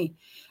get me.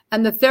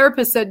 And the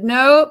therapist said,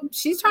 no,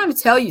 she's trying to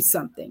tell you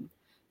something.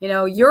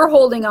 You're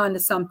holding on to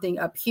something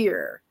up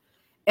here.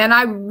 And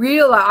I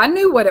realized, I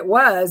knew what it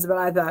was, but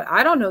I thought,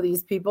 I don't know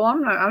these people.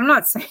 I'm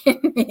not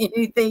saying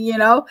anything,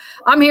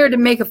 I'm here to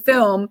make a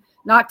film,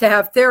 not to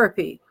have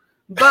therapy.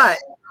 But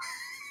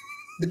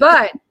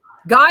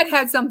God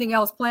had something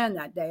else planned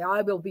that day.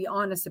 I will be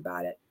honest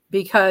about it,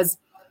 because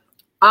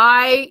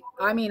I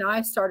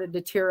started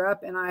to tear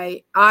up, and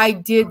I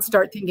did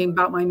start thinking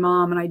about my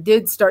mom, and I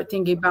did start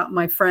thinking about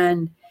my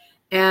friend.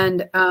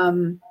 And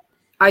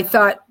I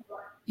thought,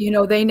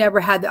 they never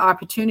had the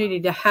opportunity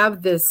to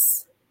have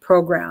this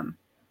program.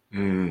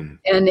 And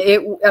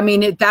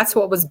that's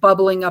what was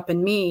bubbling up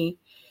in me.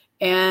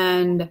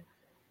 And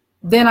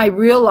then I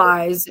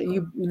realized,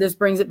 this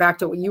brings it back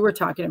to what you were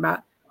talking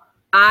about.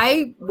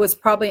 I was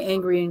probably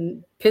angry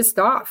and pissed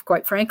off,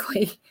 quite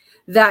frankly,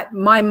 that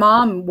my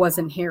mom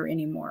wasn't here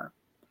anymore.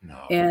 No.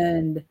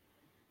 And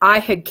I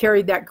had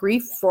carried that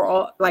grief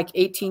for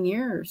 18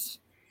 years.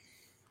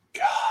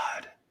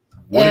 God.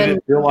 What did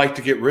it feel like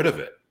to get rid of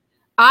it?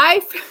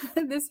 I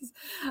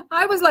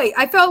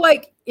felt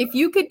like if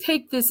you could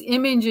take this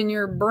image in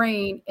your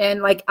brain,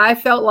 and I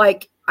felt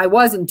like I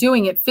wasn't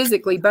doing it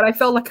physically, but I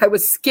felt like I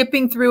was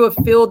skipping through a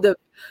field of,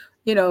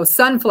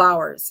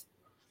 sunflowers.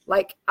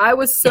 Like I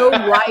was so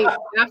light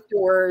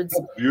afterwards.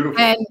 That's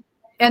beautiful.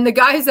 And the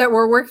guys that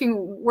were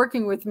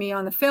working with me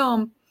on the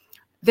film,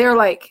 they're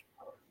like,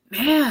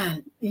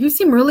 man, you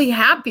seem really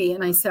happy.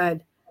 And I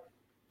said,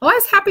 well, I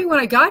was happy when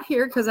I got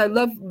here because I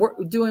love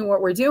doing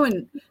what we're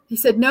doing. He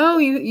said, no,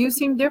 you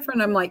seem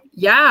different. I'm like,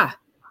 yeah,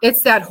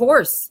 it's that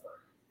horse.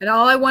 And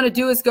all I want to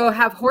do is go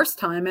have horse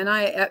time.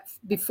 And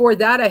before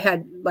that, I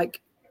had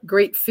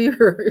great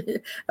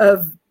fear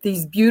of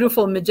these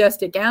beautiful,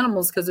 majestic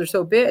animals because they're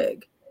so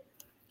big.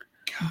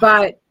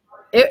 But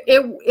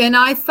and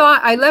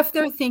I left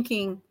there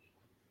thinking,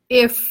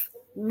 if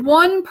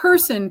one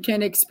person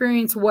can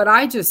experience what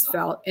I just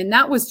felt, and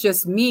that was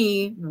just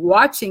me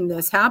watching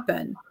this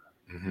happen,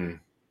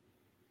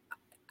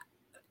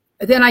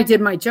 then I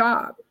did my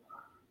job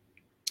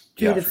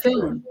through the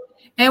film.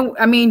 Sure.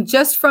 And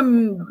just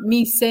from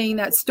me saying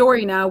that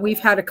story now, we've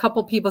had a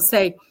couple people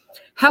say,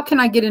 how can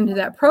I get into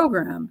that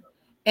program?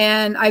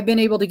 And I've been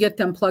able to get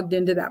them plugged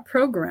into that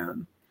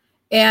program.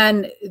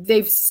 And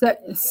they've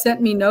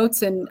sent me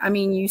notes, and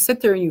you sit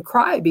there and you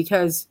cry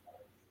because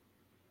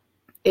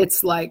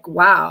it's like,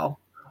 wow,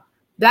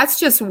 that's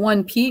just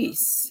one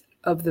piece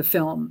of the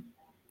film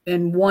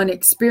and one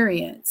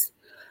experience.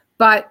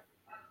 But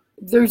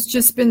there's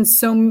just been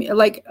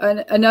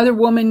another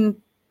woman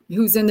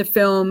who's in the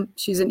film.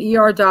 She's an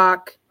ER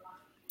doc.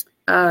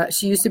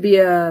 She used to be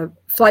a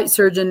flight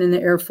surgeon in the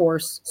Air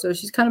Force. So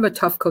she's kind of a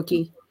tough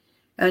cookie.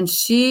 And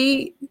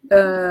I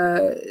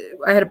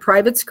had a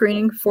private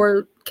screening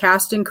for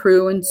cast and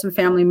crew and some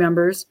family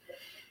members.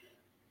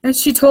 And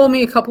she told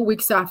me a couple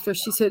weeks after,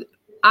 she said,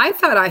 I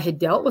thought I had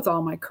dealt with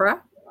all my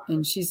crap.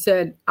 And she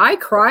said, I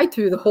cried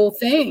through the whole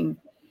thing.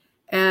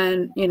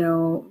 And,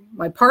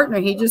 my partner,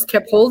 he just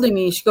kept holding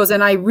me. She goes,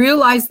 and I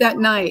realized that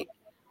night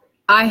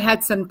I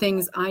had some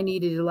things I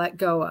needed to let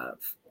go of.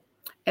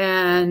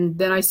 And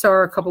then I saw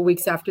her a couple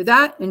weeks after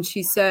that. And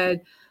she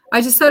said,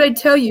 I just thought I'd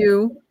tell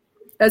you,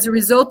 as a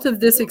result of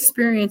this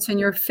experience in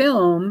your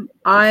film,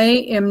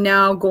 I am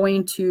now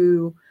going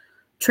to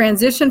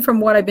transition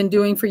from what I've been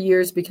doing for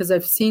years because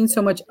I've seen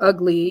so much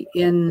ugly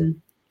in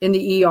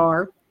the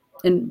ER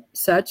and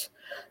such,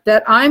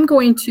 that I'm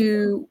going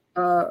to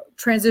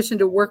transition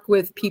to work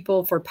with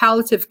people for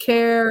palliative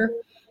care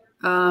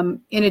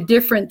in a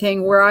different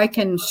thing where I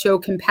can show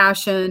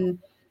compassion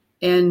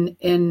and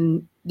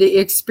the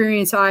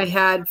experience I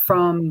had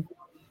from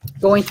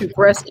going through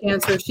breast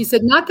cancer. She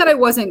said, not that I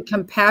wasn't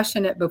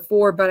compassionate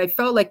before, but I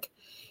felt like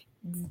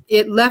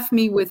it left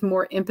me with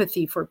more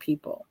empathy for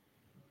people.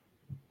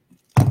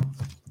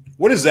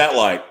 What is that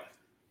like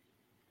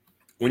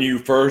when you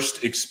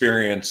first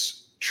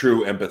experience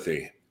true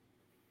empathy?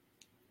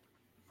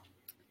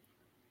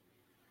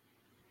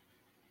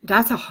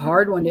 That's a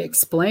hard one to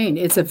explain.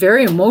 It's a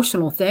very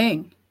emotional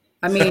thing.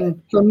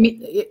 For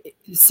me,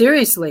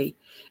 seriously.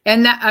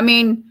 And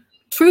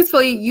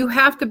truthfully, you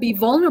have to be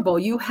vulnerable.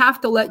 You have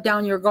to let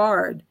down your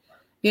guard.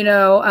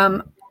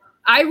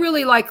 I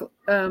really like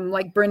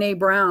Brene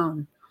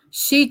Brown.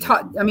 She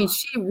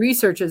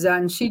researches that,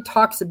 and she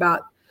talks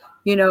about,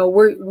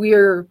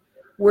 we're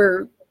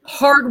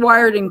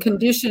hardwired and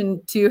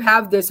conditioned to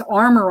have this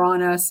armor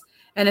on us,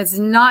 and it's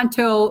not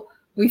until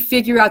we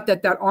figure out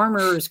that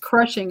armor is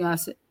crushing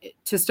us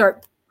to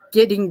start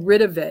getting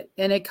rid of it.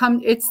 And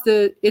it's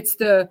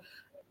the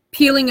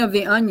peeling of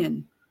the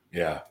onion.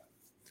 Yeah.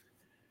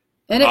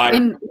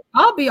 And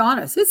I'll be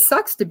honest, it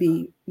sucks to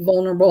be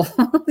vulnerable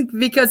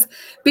because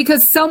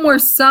somewhere,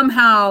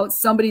 somehow,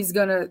 somebody's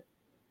they're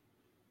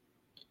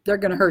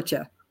gonna hurt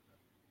you.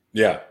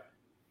 Yeah,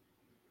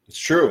 it's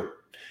true.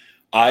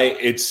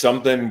 It's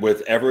something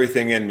with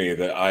everything in me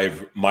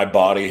that my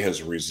body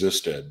has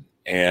resisted,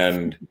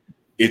 and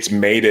it's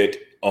made it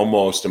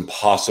almost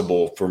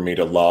impossible for me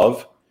to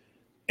love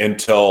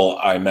until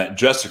I met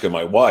Jessica,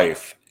 my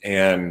wife,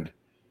 and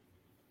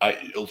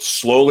I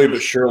slowly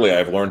but surely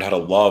I've learned how to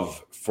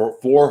love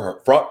for her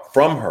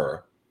from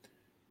her.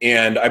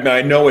 And I mean,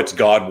 I know it's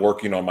God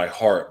working on my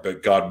heart,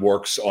 but God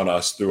works on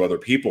us through other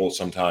people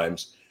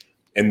sometimes.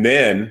 And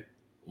then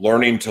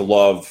learning to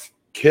love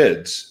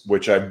kids,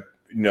 which I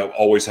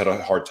always had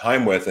a hard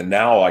time with, and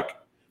now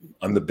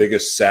I'm the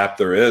biggest sap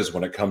there is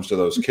when it comes to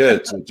those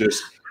kids.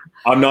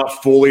 I'm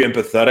not fully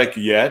empathetic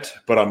yet,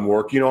 but I'm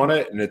working on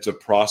it, and it's a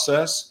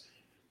process.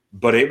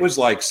 But it was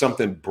like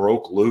something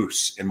broke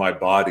loose in my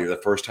body the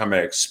first time I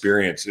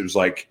experienced. It was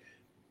like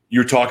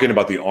you're talking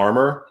about the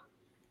armor.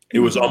 It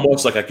was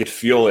almost like I could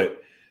feel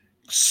it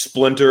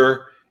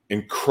splinter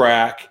and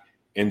crack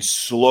and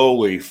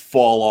slowly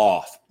fall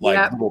off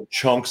like little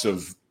chunks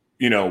of,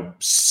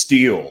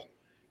 steel.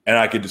 And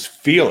I could just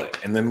feel it.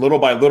 And then little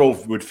by little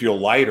would feel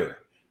lighter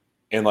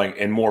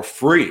and more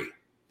free.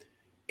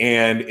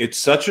 And it's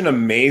such an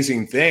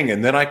amazing thing.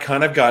 And then I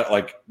kind of got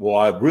like, well,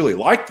 I really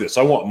like this.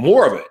 I want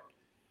more of it.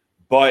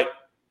 But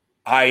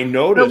I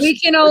noticed. But we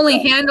can only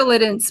handle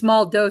it in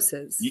small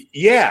doses.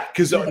 Yeah.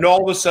 Because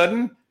all of a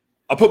sudden,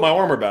 I'll put my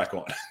armor back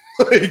on.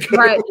 Right.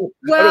 I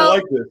don't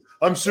like this.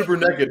 I'm super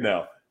naked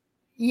now.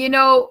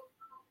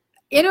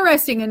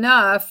 Interesting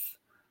enough,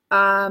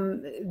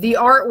 the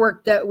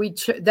artwork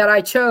that I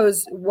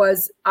chose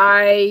was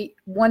I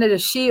wanted a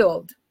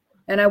shield,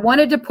 and I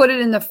wanted to put it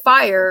in the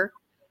fire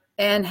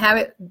and have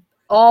it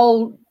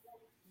all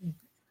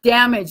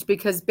damaged,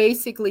 because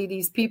basically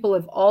these people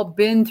have all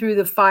been through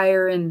the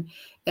fire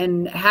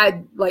and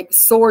had like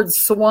swords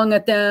swung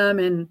at them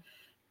and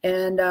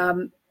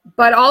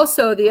but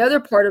also the other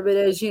part of it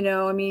is,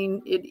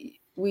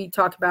 we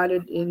talk about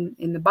it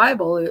in the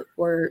Bible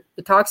where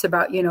it talks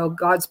about,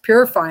 God's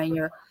purifying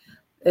you.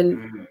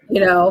 And,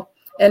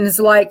 and it's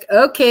like,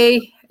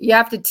 okay, you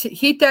have to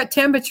heat that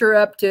temperature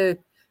up to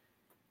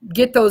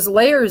get those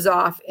layers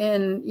off.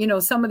 And,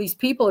 some of these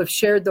people have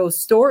shared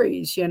those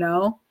stories,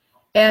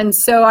 And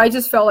so I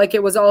just felt like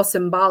it was all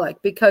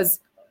symbolic because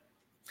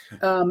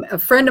a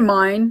friend of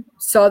mine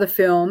saw the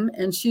film,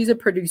 and she's a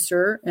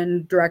producer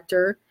and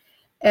director.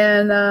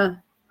 And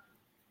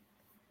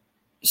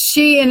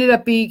she ended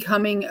up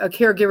becoming a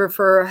caregiver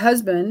for her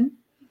husband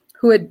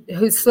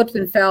who slipped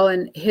and fell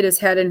and hit his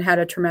head and had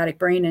a traumatic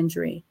brain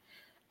injury.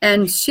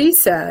 And she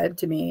said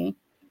to me,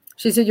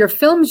 your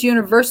film's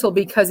universal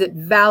because it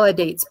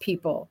validates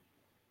people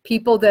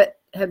that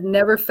have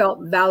never felt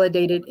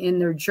validated in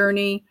their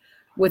journey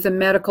with a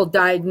medical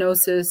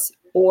diagnosis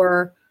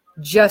or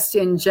just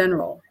in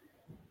general.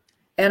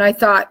 And I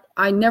thought,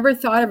 I never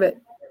thought of it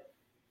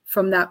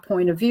from that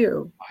point of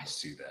view. I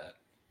see that.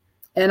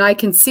 And I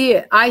can see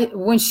it.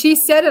 When she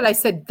said it, I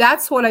said,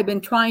 that's what I've been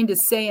trying to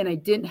say, and I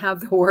didn't have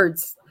the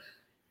words.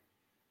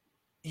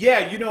 Yeah,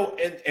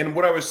 and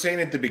what I was saying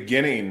at the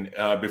beginning,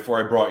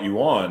 before I brought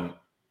you on,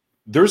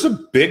 there's a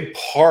big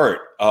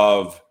part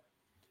of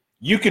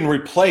you can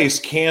replace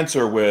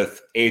cancer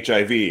with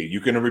HIV.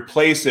 You can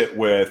replace it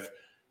with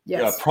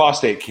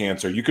prostate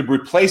cancer. You could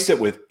replace it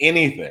with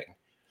anything.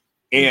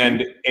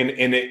 And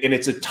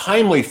it's a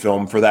timely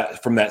film from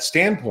that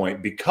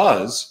standpoint,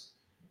 because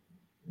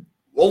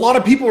a lot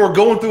of people are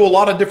going through a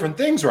lot of different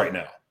things right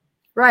now.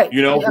 Right.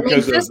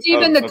 Because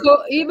even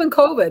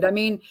COVID. I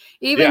mean,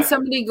 even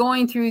somebody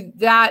going through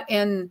that,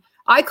 and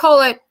I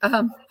call it,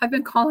 I've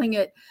been calling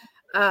it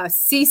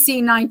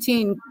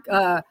CC19,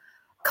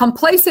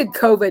 complacent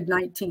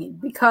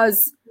COVID-19,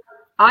 because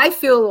I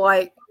feel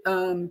like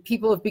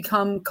people have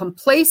become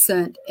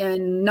complacent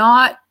and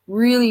not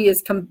really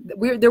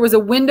there was a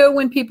window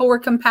when people were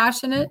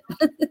compassionate.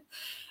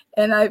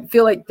 And I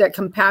feel like that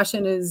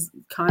compassion is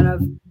kind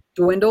of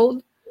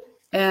dwindled.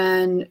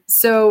 And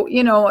so,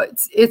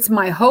 it's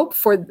my hope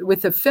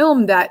with the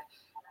film that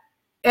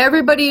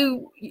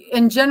everybody,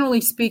 and generally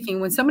speaking,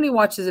 when somebody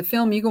watches a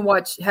film, you can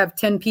have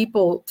 10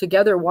 people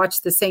together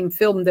watch the same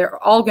film. They're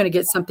all going to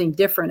get something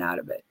different out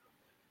of it.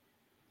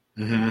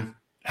 Mm-hmm.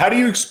 How do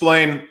you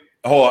explain,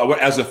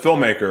 as a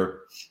filmmaker,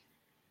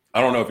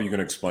 I don't know if you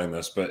can explain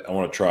this, but I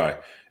want to try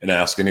and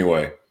ask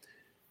anyway,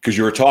 because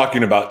you were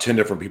talking about 10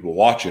 different people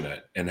watching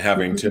it and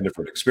having 10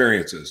 different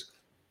experiences.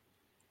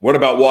 What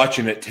about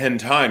watching it 10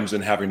 times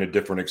and having a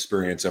different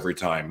experience every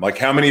time? Like,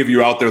 how many of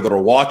you out there that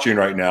are watching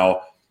right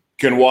now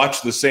can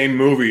watch the same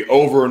movie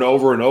over and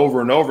over and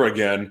over and over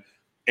again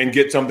and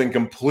get something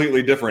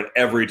completely different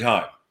every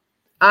time?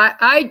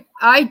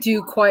 I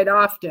do quite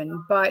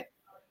often,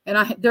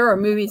 there are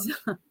movies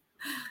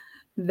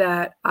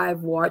that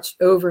I've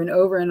watched over and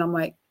over, and I'm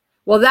like,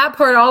 well, that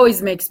part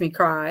always makes me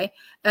cry.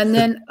 And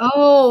then,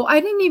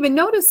 I didn't even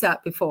notice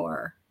that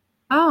before.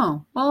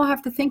 Oh, well, I'll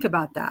have to think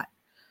about that.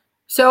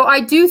 So I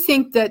do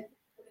think that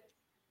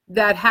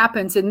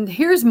happens. And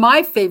here's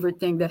my favorite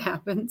thing that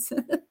happens.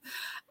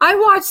 I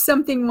watched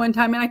something one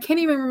time, and I can't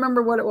even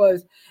remember what it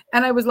was.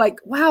 And I was like,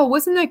 wow,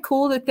 wasn't that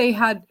cool that they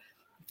had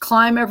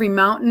climb every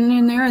mountain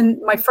in there?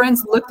 And my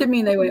friends looked at me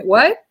and they went,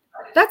 what?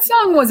 that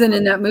song wasn't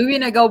in that movie.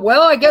 And I go,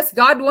 well, I guess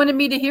God wanted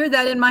me to hear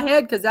that in my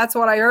head because that's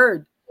what I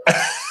heard.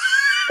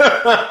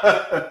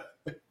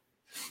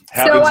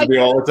 Happens to me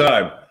all the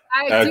time.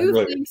 I do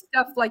think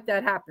stuff like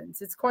that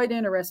happens. It's quite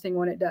interesting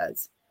when it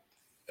does.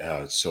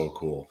 Yeah, it's so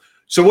cool.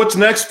 So what's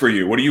next for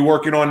you? What are you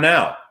working on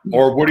now?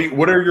 Or what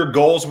are your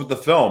goals with the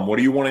film? What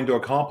are you wanting to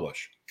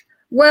accomplish?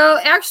 Well,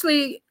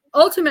 actually,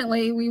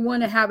 ultimately, we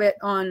want to have it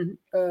on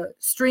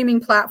streaming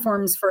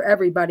platforms for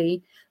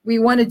everybody. We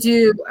want to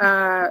do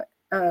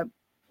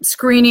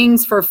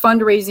screenings for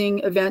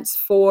fundraising events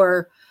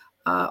for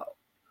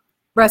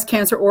breast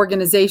cancer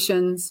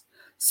organizations,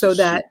 so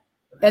that,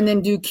 and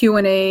then do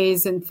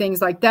Q&As and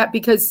things like that,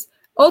 because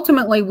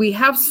ultimately we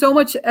have so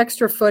much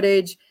extra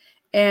footage.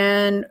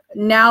 And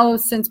now,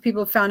 since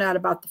people found out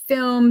about the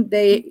film,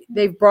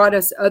 they've brought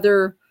us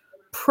other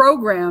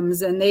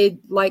programs, and they'd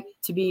like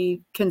to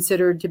be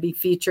considered to be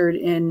featured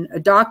in a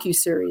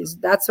docuseries.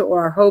 That's what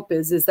our hope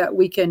is that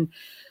we can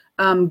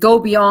go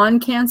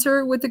beyond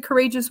cancer with the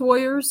Courageous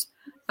Warriors,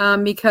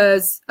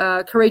 because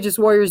Courageous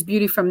Warriors,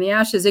 Beauty from the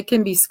Ashes, it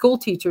can be school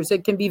teachers,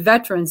 it can be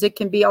veterans, it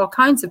can be all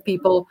kinds of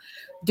people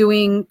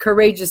doing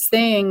courageous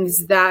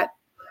things that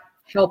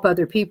help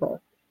other people.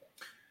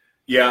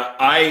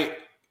 Yeah,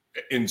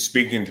 in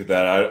speaking to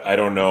that, I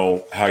don't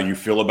know how you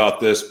feel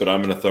about this, but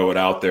I'm going to throw it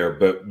out there.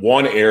 But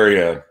one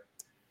area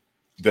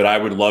that I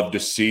would love to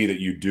see that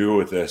you do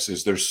with this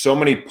is there's so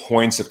many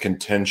points of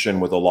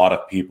contention with a lot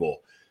of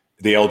people,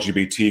 the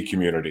LGBT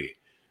community,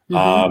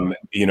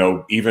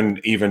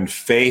 even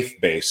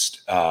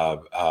faith-based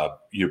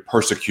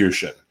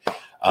persecution,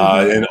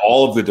 and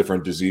all of the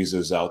different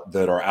diseases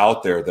that are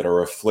out there that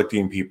are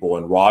afflicting people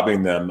and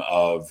robbing them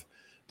of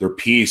their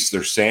peace,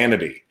 their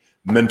sanity,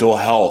 mental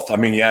health. I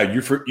mean, yeah,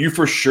 you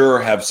for sure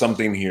have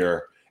something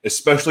here,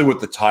 especially with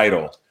the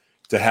title,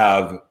 to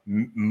have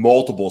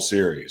multiple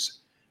series.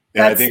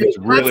 And I think it's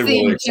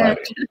really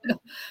exciting.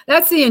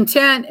 That's the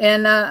intent.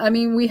 And I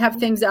mean, we have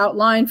things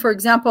outlined. For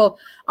example,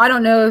 I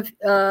don't know if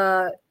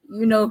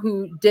you know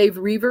who Dave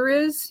Reaver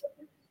is.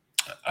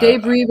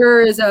 Dave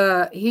Reaver is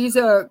he's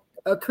a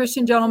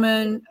Christian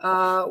gentleman,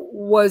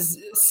 was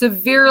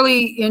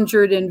severely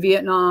injured in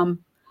Vietnam,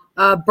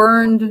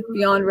 burned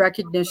beyond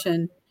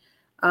recognition.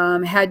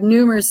 Had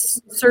numerous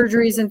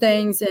surgeries and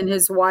things, and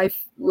his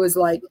wife was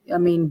like, I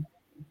mean,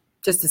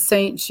 just a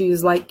saint. She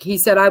was like, he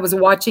said, I was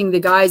watching the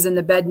guys in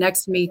the bed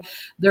next to me.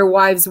 Their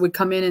wives would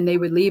come in and they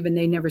would leave and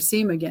they never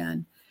see him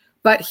again.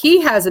 But he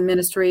has a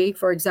ministry,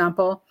 for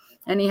example,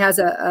 and he has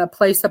a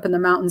place up in the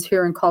mountains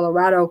here in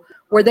Colorado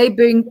where they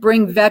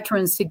bring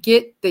veterans to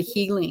get the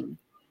healing.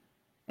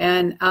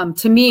 And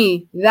to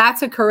me,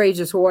 that's a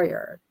courageous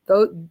warrior.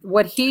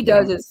 What he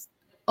does is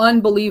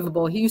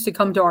unbelievable. He used to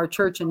come to our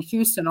church in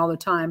Houston all the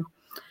time,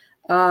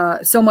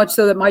 so much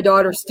so that my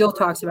daughter still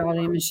talks about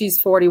him, and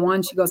she's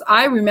 41. She goes,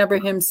 I remember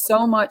him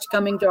so much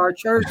coming to our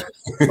church,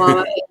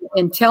 Mama,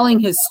 and telling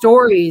his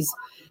stories.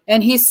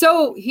 And he's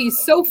so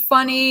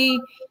funny,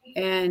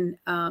 and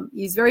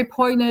he's very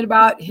poignant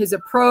about his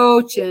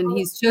approach, and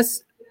he's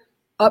just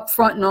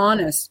upfront and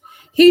honest.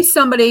 He's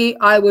somebody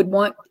I would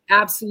want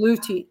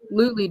absolutely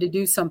to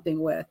do something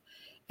with.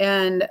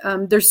 And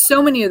there's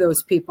so many of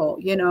those people,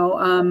 you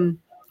know.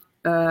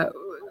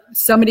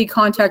 Somebody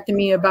contacted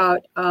me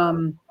about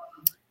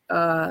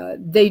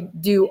they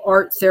do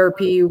art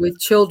therapy with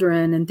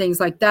children and things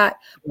like that,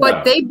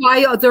 but they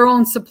buy their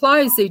own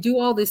supplies. They do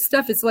all this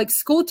stuff. It's like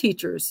school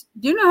teachers.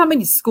 Do you know how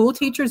many school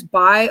teachers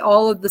buy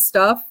all of the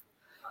stuff?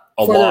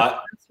 A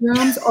lot.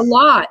 Rooms? A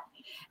lot.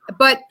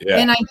 But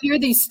and I hear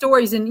these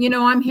stories, and you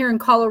know, I'm here in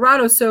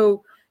Colorado,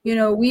 so you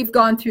know, we've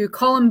gone through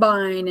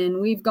Columbine, and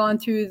we've gone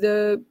through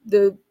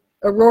the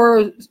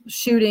Aurora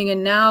shooting,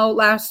 and now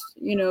last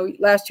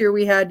year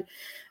we had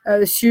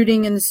the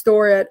shooting in the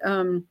store at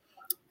one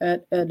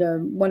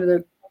of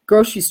the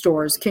grocery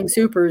stores, King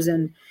Soopers,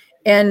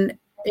 and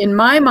in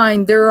my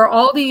mind there are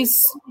all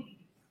these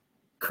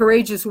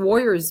courageous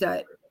warriors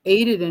that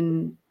aided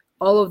in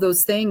all of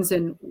those things,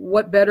 and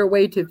what better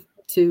way to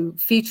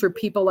feature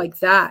people like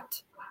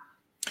that.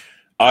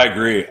 I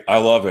agree. I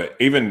love it.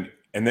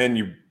 And then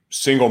you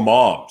single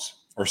moms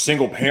or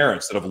single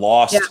parents that have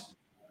lost.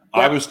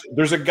 Yeah.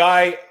 There's a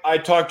guy I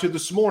talked to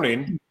this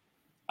morning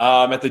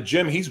at the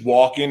gym. He's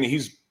walking.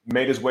 He's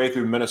made his way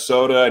through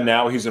Minnesota. And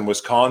now he's in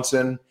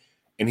Wisconsin,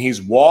 and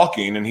he's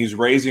walking and he's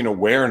raising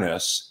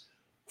awareness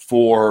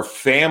for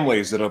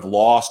families that have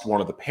lost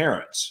one of the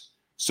parents.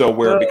 So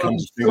where it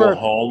becomes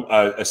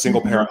a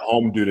single parent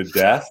home due to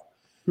death.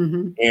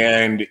 Mm-hmm.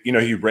 And, you know,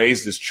 he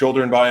raised his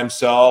children by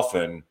himself.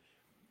 And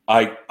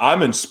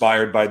I'm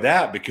inspired by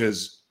that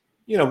because,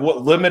 you know,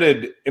 what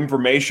limited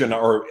information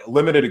or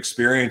limited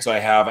experience I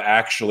have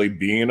actually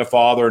being a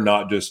father,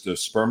 not just a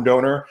sperm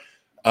donor.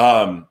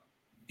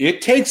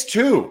 It takes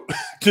two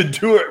to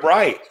do it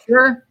right.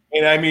 Sure.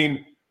 And I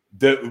mean,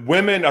 the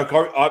women,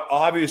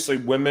 obviously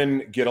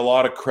women get a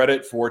lot of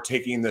credit for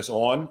taking this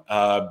on,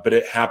 but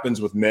it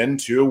happens with men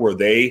too, where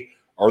they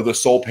are the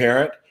sole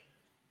parent.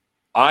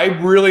 I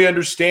really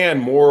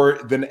understand more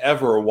than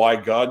ever why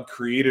God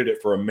created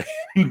it for a man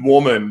and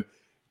woman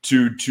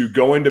to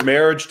go into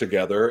marriage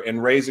together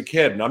and raise a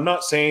kid. And I'm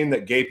not saying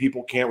that gay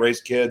people can't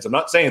raise kids. I'm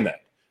not saying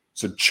that.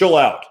 So chill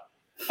out.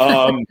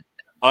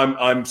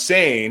 I'm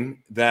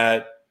saying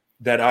that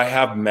I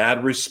have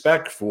mad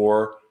respect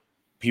for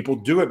people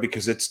do it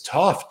because it's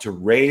tough to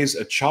raise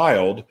a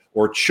child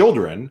or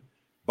children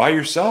by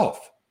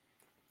yourself.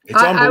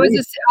 It's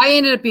unbelievable. I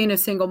ended up being a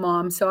single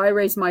mom, so I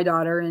raised my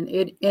daughter, and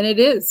it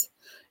is.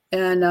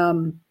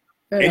 And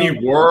you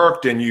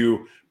worked and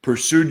you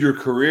pursued your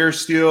career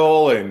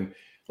still, and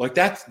like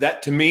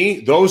that to me,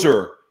 those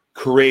are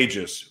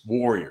courageous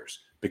warriors,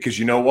 because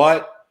you know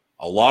what?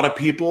 A lot of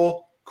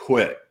people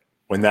quit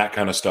when that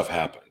kind of stuff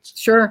happens.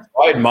 Sure.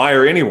 I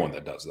admire anyone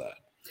that does that.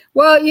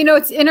 Well,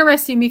 it's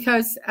interesting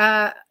because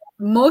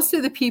most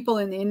of the people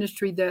in the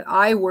industry that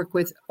I work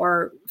with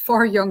are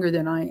far younger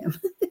than I am.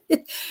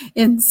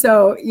 And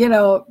so,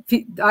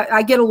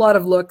 I get a lot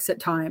of looks at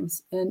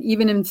times. And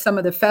even in some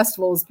of the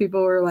festivals,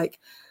 people were like,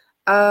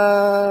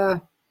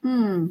 you're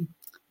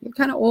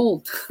kind of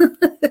old.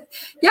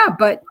 Yeah,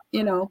 but,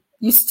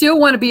 you still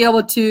want to be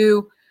able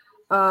to,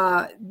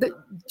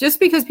 just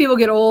because people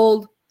get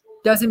old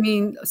doesn't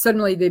mean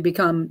suddenly they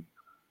become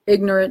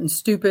ignorant and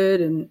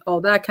stupid and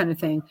all that kind of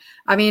thing.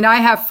 I mean, I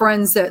have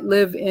friends that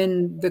live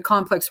in the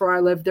complex where I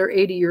live. They're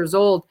 80 years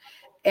old,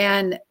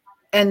 and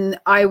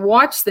I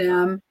watch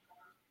them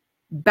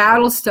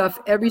battle stuff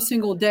every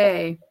single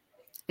day.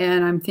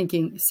 And I'm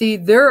thinking, see,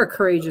 they're a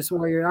courageous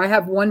warrior. I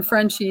have one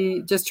friend,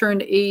 she just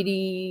turned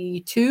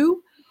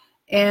 82,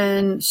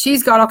 and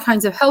she's got all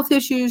kinds of health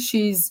issues.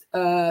 She's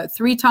a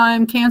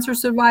 3-time cancer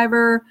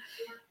survivor.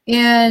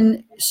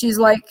 And she's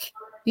like,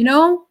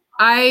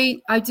 I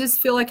just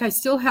feel like I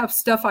still have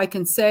stuff I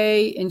can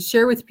say and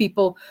share with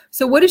people.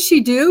 So what does she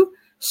do?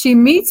 She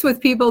meets with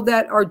people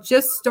that are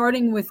just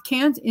starting with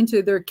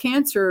into their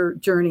cancer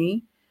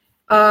journey.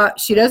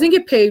 She doesn't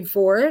get paid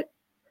for it,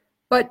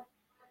 but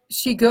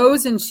she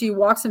goes and she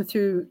walks them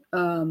through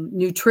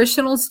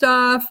nutritional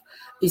stuff,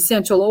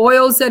 essential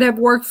oils that have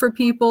worked for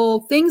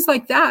people, things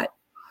like that.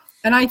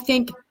 And I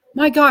think,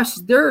 my gosh,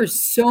 there are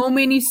so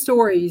many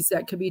stories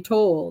that could be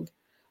told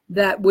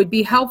that would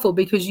be helpful,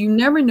 because you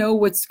never know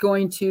what's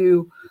going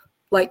to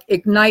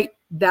ignite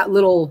that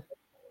little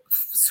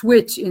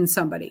switch in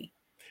somebody.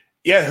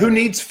 Yeah. Who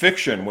needs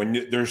fiction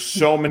when there's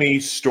so many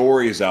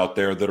stories out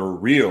there that are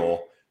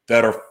real,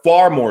 that are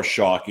far more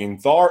shocking,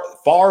 far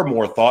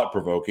more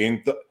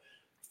thought-provoking,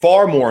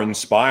 far more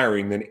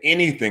inspiring than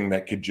anything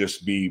that could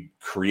just be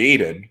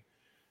created.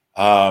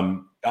 I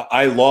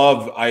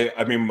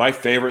mean, my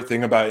favorite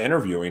thing about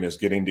interviewing is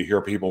getting to hear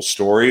people's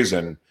stories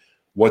and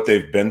what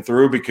they've been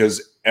through,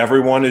 because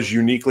everyone is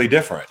uniquely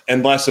different,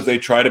 unless if they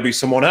try to be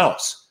someone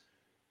else.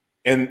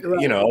 And,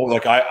 and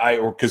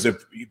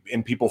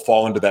people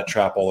fall into that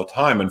trap all the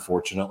time,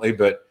 unfortunately,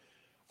 but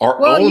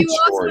our own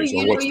stories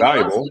are what's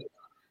valuable.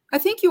 I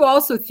think you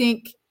also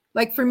think,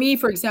 like for me,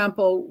 for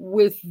example,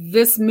 with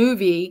this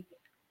movie,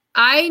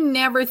 I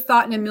never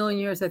thought in a million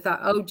years, I thought,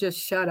 oh, just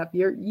shut up.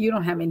 You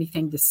don't have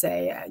anything to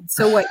say.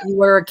 So what? You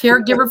were a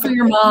caregiver for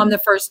your mom the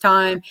first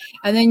time,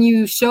 and then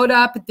you showed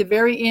up at the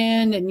very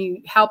end and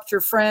you helped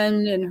your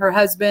friend and her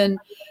husband.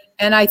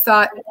 And I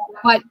thought,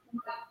 but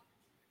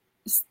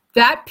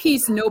that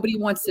piece nobody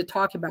wants to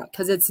talk about,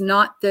 because it's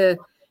not the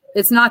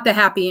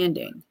happy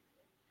ending.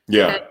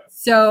 Yeah. And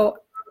so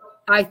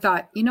I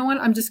thought, you know what?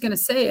 I'm just going to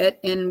say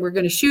it, and we're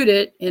going to shoot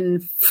it.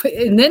 And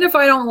then if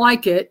I don't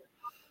like it,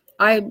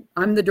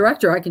 I'm the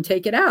director. I can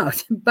take it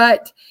out.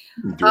 But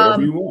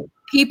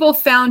people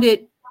found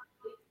it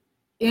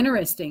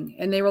interesting,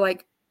 and they were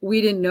like,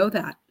 we didn't know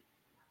that.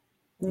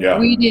 Yeah.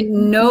 We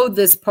didn't know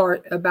this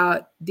part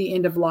about the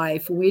end of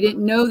life. We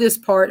didn't know this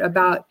part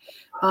about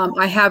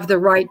I have the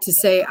right to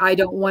say I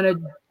don't want to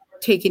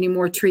take any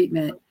more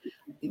treatment.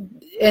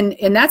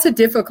 And that's a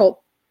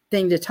difficult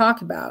thing to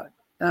talk about.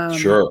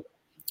 Sure.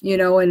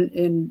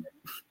 And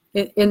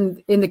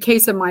in the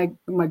case of my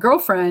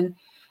girlfriend,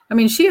 I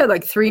mean, she had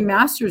like 3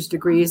 master's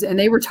degrees, and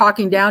they were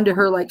talking down to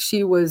her like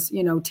she was,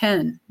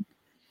 10,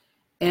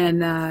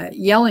 and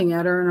yelling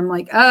at her. And I'm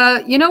like,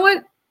 you know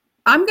what?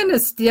 I'm going to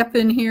step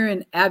in here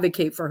and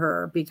advocate for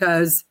her,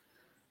 because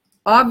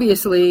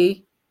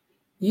obviously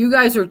you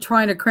guys are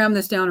trying to cram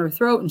this down her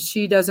throat, and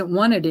she doesn't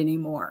want it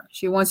anymore.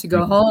 She wants to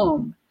go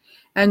home.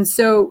 And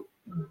so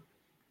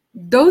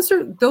those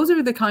are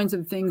the kinds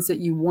of things that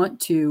you want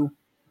to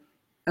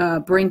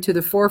bring to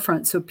the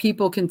forefront, so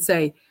people can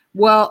say,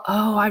 well,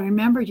 I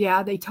remembered.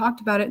 Yeah, they talked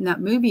about it in that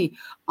movie.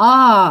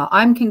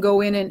 I can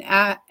go in and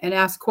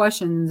ask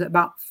questions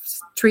about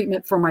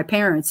treatment for my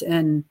parents,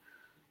 and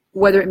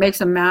whether it makes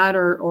them mad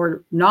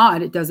or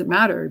not, it doesn't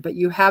matter. But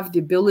you have the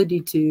ability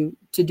to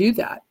do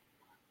that.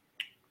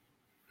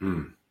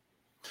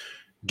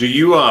 Do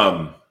you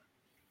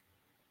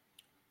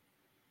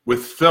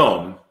with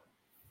film,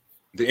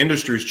 the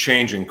industry is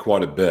changing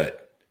quite a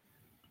bit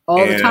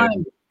all the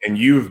time. And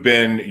you're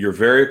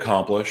very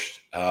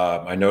accomplished.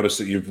 I noticed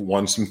that you've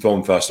won some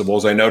film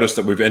festivals. I noticed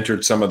that we've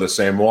entered some of the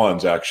same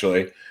ones,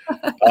 actually.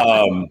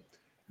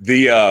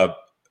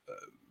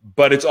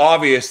 But it's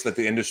obvious that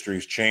the industry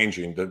is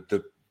changing.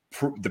 The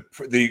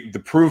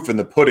the proof in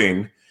the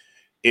pudding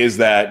is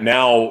that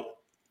now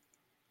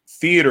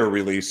theater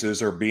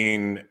releases are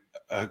being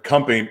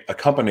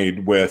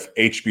accompanied with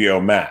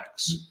HBO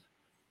Max.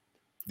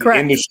 The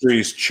industry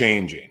is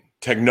changing.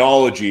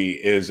 Technology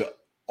is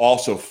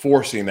also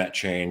forcing that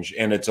change,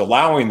 and it's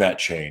allowing that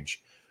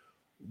change.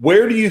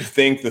 Where do you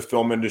think the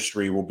film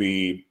industry will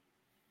be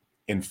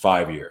in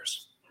 5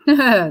 years?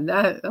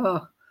 That's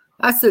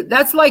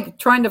like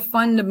trying to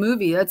fund a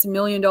movie. That's $1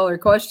 million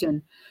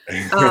question.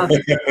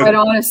 Quite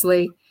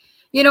honestly,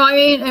 you know, I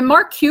mean, and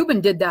Mark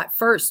Cuban did that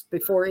first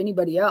before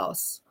anybody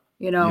else.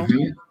 You know,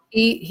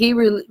 he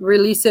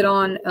released it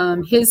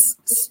on his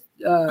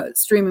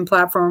streaming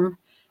platform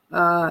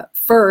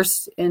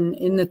first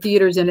in the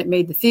theaters, and it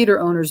made the theater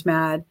owners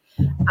mad.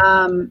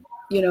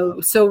 You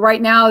know, so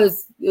right now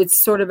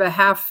it's sort of a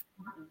half.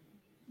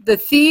 The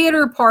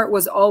theater part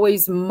was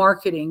always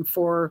marketing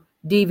for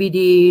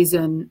DVDs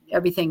and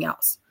everything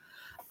else.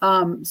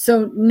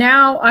 So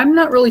now I'm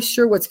not really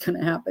sure what's going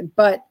to happen,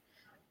 but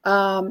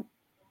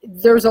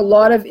there's a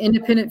lot of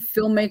independent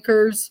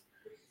filmmakers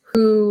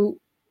who,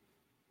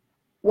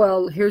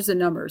 well, here's the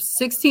numbers: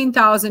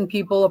 16,000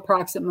 people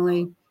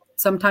approximately,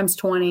 sometimes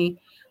 20,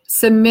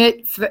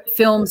 submit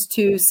films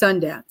to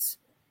Sundance.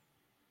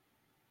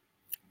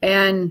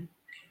 And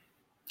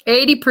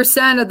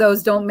 80% of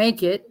those don't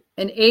make it.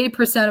 And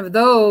 80% of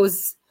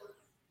those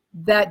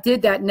that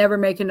did that never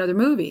make another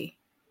movie.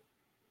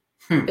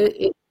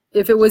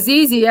 If it was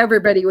easy,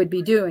 everybody would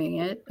be doing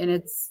it. And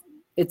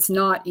it's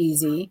not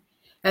easy.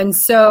 And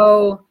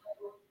so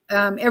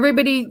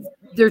everybody,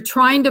 they're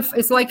trying to,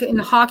 it's like in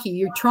hockey,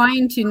 you're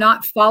trying to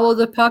not follow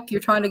the puck.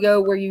 You're trying to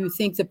go where you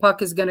think the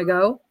puck is going to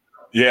go.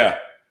 Yeah.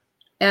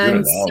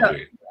 And so,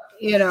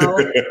 you know,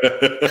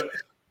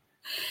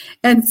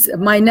 and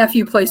my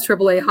nephew plays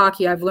AAA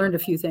hockey. I've learned a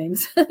few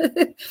things.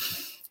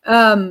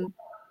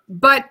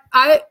 But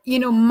you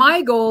know,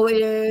 my goal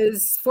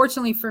is,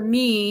 fortunately for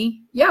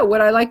me,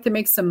 would I like to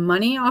make some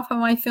money off of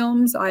my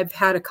films? I've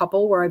had a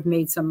couple where I've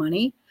made some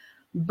money,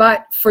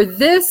 but for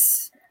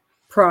this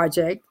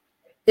project,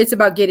 it's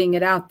about getting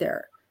it out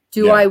there.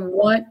 I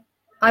want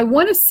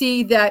to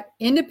see that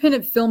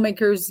independent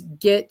filmmakers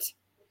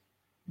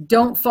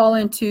don't fall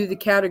into the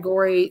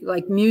category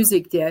like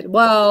music did.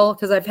 Well,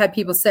 because I've had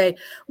people say,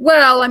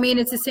 well, I mean,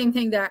 it's the same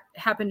thing that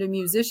happened to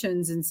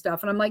musicians and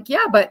stuff. And I'm like,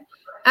 yeah, but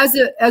as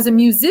a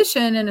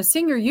musician and a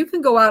singer, you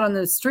can go out on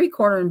the street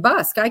corner and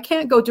busk. I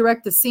can't go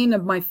direct the scene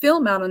of my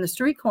film out on the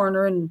street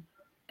corner and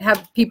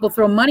have people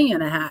throw money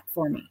in a hat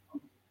for me.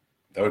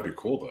 That would be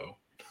cool, though.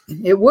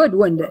 It would,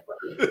 wouldn't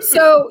it?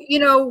 So, you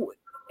know,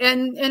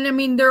 and I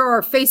mean, there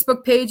are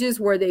Facebook pages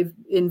where they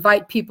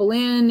invite people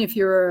in if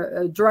you're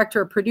a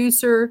director or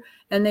producer,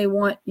 and they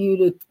want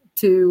you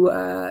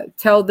to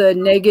tell the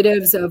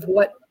negatives of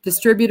what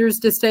distributors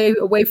to stay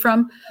away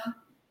from.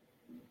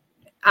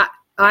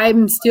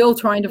 I'm still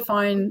trying to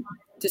find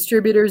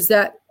distributors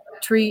that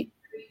treat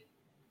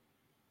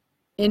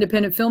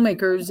independent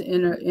filmmakers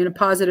in a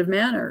positive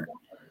manner.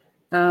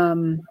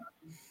 And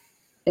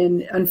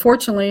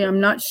unfortunately, I'm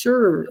not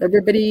sure.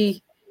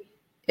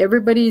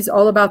 Everybody's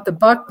all about the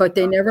buck, but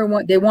they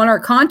want our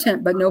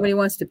content, but nobody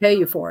wants to pay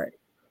you for it.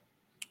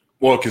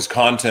 Well, because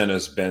content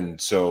has been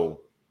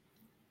so,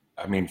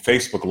 I mean,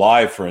 Facebook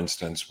Live, for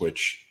instance,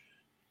 which,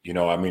 you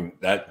know, I mean,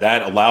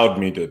 that allowed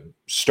me to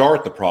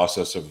start the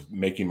process of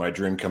making my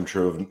dream come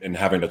true and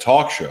having a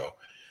talk show.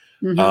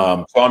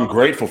 So I'm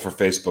grateful for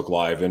Facebook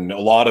Live and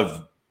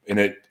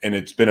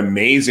it's been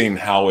amazing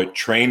how it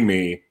trained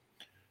me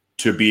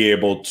to be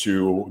able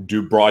to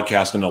do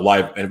broadcast in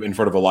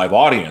front of a live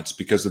audience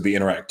because of the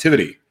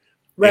interactivity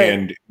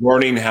and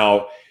learning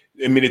how,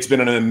 I mean, it's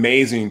been an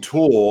amazing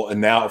tool. And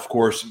now, of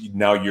course,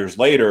 years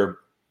later,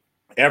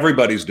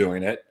 everybody's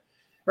doing it.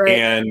 Right.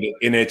 And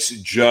it's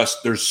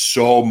just, there's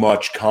so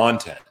much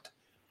content.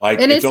 Like,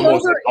 and it's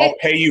almost like, I'll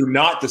pay you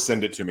not to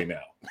send it to me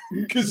now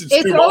because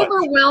it's too much.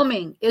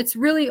 Overwhelming. It's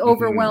really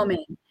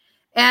overwhelming.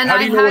 And how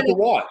do you know what to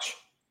watch?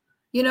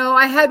 You know,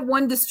 I had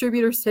one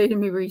distributor say to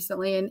me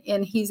recently,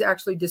 and he's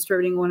actually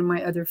distributing one of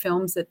my other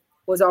films that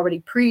was already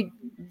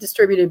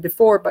pre-distributed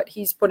before, but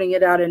he's putting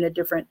it out in a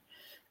different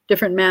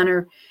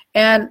manner.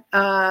 And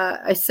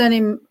I sent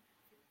him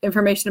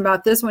information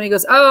about this one. He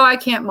goes, "Oh, I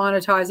can't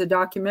monetize a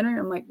documentary."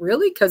 I'm like,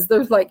 really? Because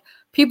there's like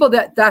people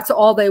that's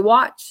all they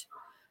watch.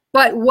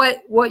 But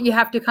what you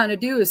have to kind of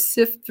do is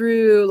sift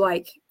through,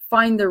 like,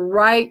 find the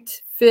right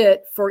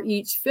fit for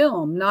each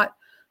film. Not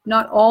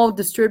all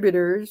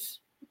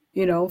distributors,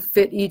 you know,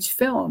 fit each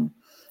film.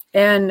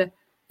 And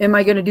am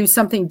I going to do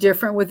something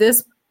different with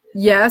this?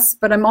 Yes,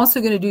 but I'm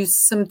also going to do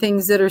some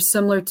things that are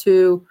similar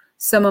to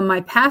some of my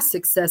past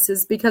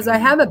successes because I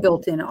have a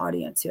built-in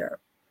audience here.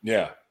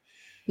 Yeah.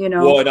 You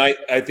know, well, and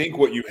I think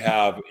what you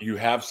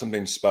have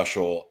something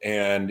special,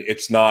 and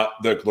it's not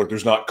look,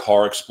 there's not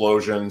car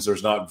explosions,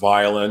 there's not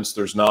violence,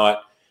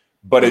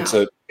 but it's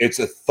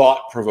a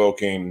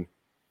thought-provoking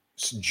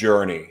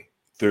journey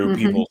through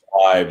people's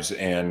lives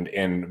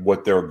and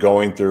what they're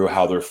going through,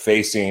 how they're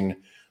facing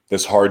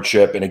this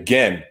hardship. And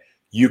again,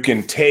 you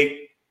can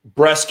take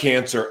breast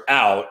cancer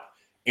out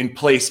and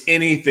place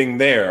anything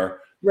there,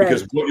 Right.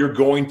 because what you're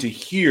going to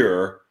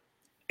hear,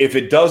 if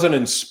it doesn't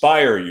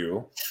inspire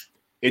you,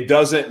 it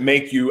doesn't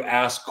make you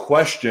ask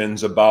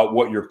questions about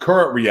what your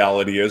current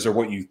reality is or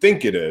what you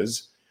think it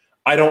is,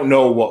 I don't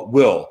know what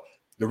will.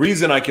 The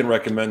reason I can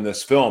recommend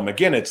this film,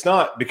 again, it's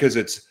not because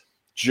it's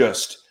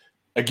just,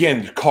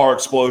 again, car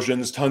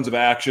explosions, tons of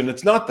action.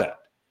 It's not that.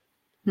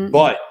 Mm-mm.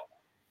 But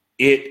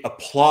it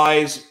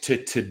applies to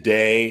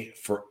today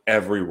for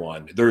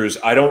everyone.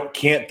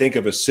 Can't think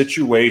of a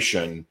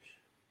situation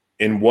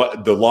in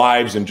what the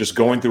lives and just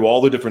going through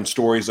all the different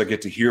stories I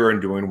get to hear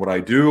and doing what I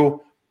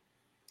do,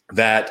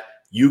 that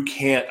you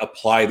can't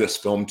apply this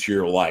film to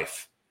your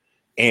life.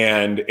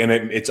 And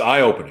it's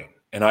eye-opening.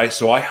 And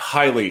so I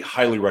highly,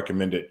 highly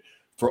recommend it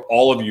for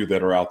all of you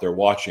that are out there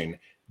watching.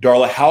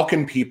 Darla, how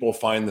can people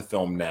find the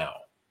film now?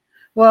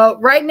 Well,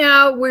 right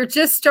now we're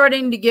just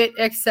starting to get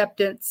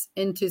acceptance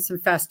into some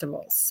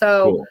festivals.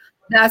 So Cool.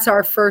 That's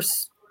our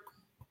first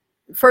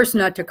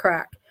nut to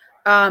crack.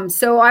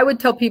 So I would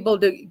tell people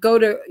to go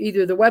to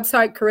either the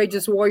website,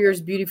 Courageous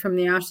Warriors,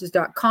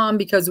 beautyfromtheashes.com,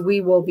 because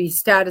we will be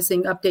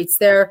statusing updates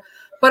there,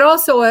 but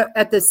also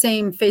at the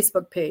same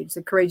Facebook page,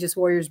 the Courageous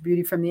Warriors,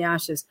 Beauty from the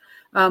Ashes.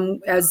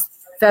 As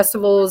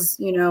festivals,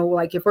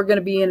 like if we're going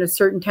to be in a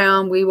certain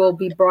town, we will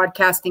be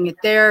broadcasting it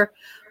there.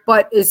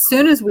 But as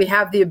soon as we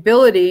have the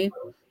ability,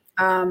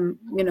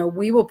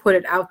 we will put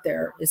it out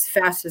there as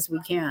fast as we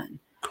can.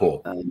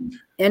 Cool.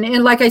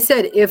 And like I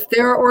said, if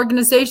there are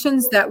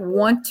organizations that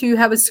want to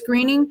have a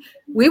screening,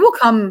 we will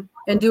come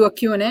and do a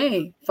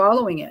Q&A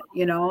following it.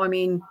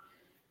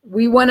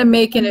 We want to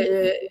make an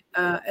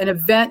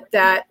event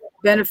that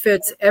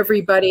benefits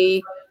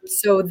everybody,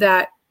 so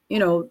that,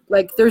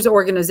 like there's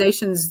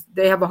organizations,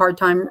 they have a hard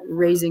time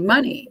raising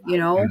money,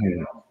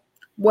 Mm-hmm.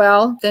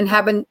 Well, then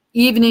have an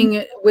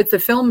evening with the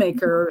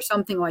filmmaker or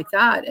something like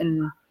that,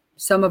 and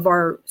some of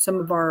our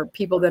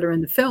people that are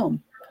in the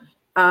film,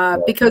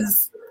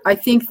 because I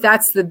think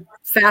that's the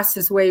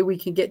fastest way we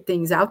can get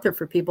things out there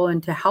for people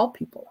and to help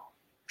people.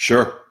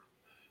 Sure.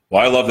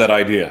 Well, I love that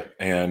idea,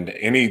 and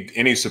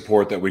any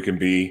support that we can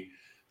be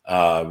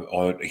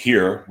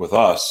here with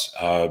us,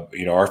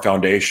 our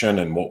foundation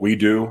and what we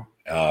do.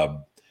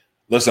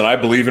 Listen, I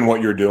believe in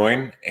what you're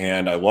doing,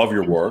 and I love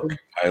your work.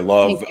 I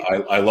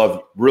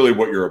love really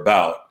what you're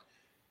about,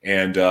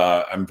 and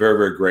I'm very,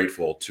 very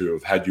grateful to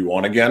have had you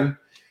on again.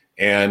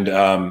 And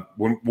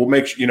we'll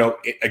make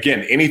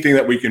again, anything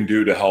that we can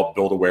do to help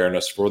build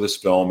awareness for this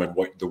film and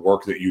what the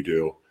work that you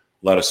do,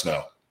 let us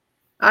know.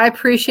 I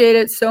appreciate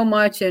it so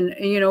much, and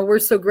we're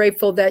so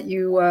grateful that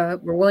you were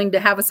willing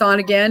to have us on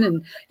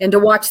again and to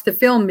watch the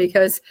film,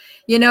 because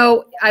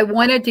I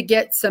wanted to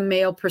get some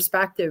male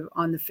perspective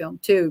on the film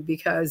too,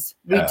 because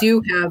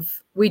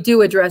we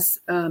do address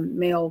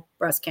male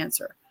breast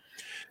cancer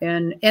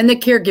and the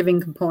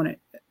caregiving component.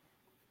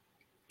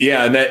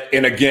 Yeah,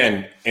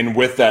 and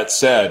with that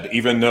said,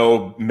 even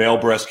though male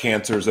breast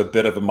cancer is a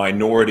bit of a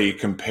minority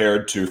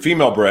compared to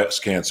female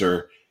breast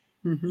cancer,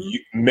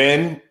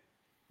 men,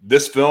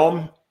 this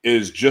film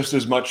is just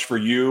as much for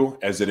you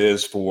as it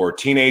is for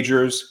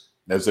teenagers,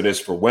 as it is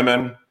for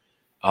women.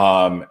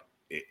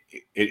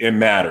 It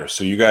matters.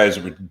 So you guys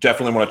would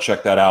definitely want to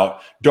check that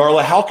out.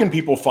 Darla, how can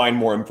people find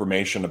more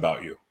information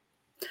about you?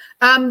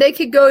 They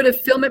could go to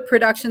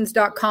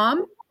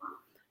filmitproductions.com.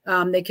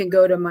 They can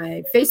go to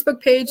my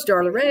Facebook page,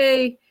 Darla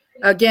Ray.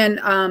 Again,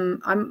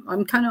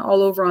 I'm kind of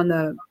all over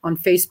on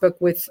Facebook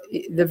with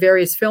the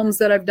various films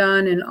that I've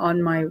done, and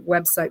on my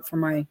website for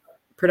my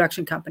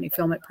production company,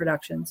 Film It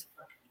Productions.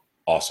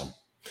 Awesome.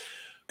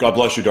 God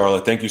bless you,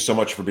 Darla. Thank you so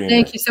much for being here.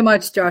 Thank you so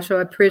much, Joshua.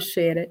 I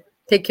appreciate it.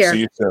 Take care.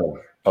 See you soon.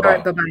 Bye-bye. All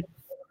right, bye-bye.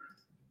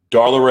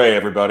 Darla Ray,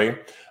 everybody.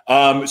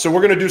 So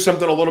we're going to do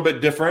something a little bit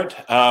different.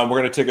 We're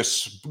going to take a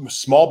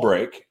small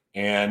break,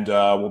 and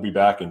we'll be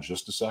back in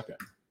just a second.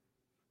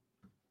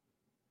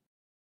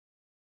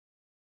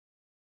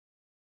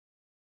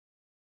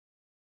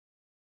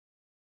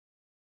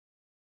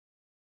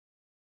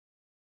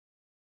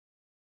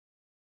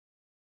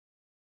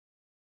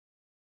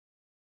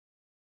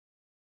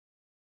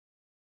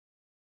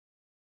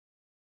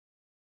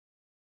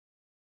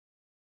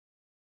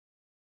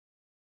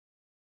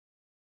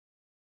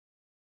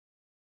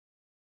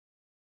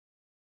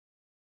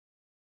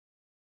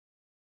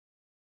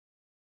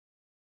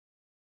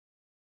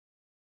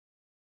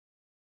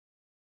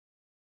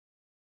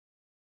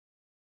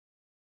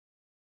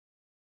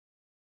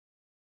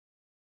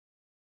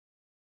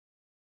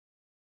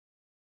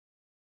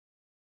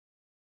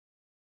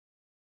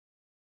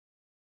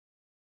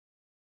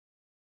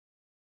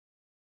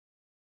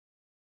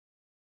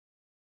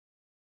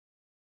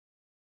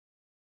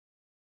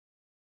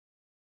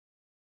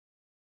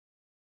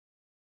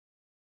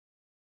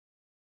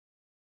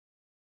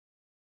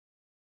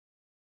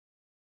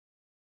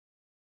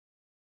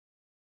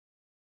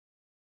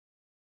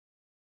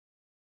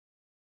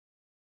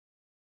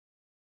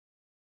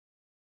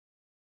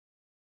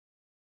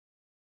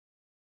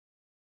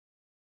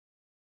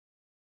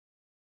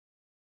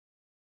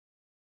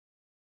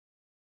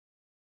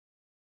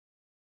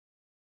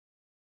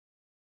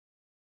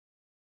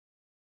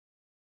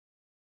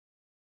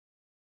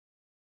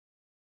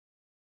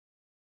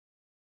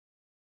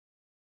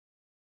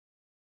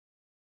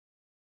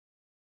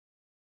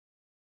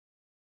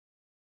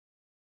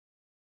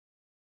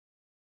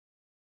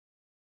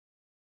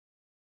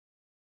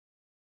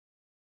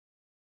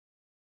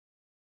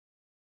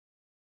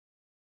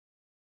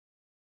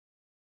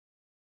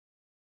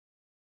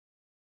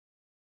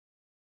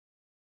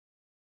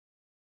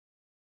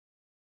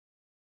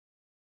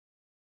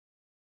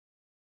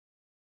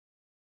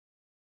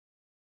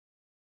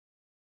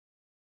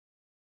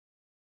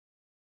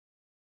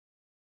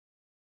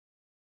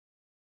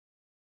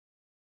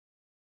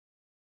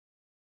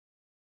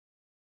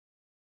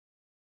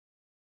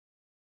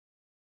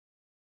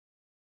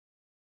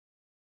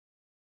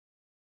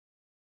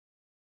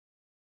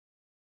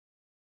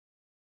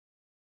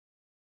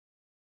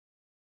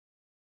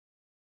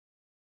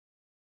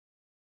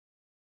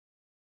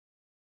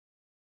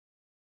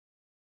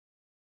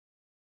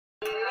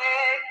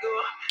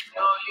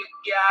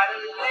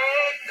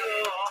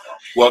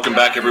 Welcome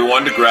back,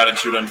 everyone, to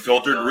Gratitude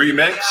Unfiltered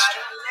Remixed.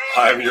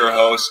 I'm your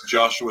host,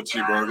 Joshua T.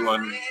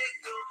 Berglund,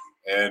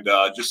 and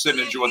just sit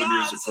and enjoy the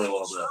music for a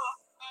little bit.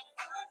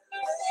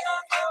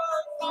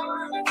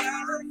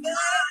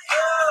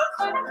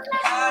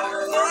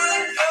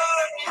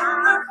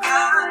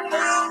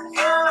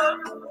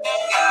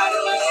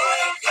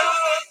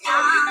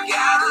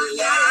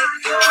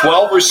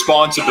 12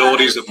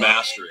 responsibilities of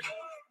mastery.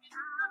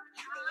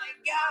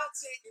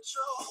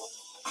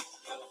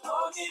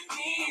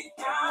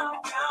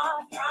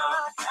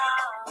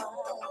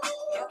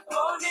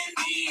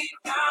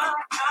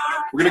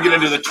 We're going to get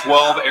into the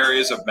 12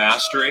 areas of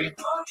mastery.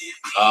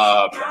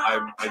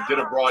 I did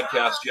a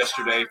broadcast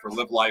yesterday for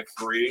Live Life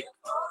Free,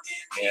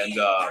 and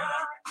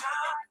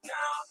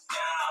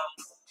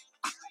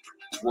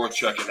it's worth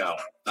checking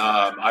out.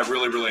 I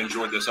really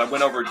enjoyed this. I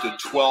went over the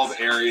 12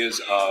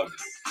 areas of,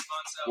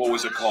 what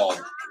was it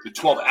called? The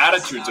 12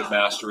 attitudes of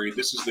mastery.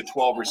 This is the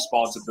 12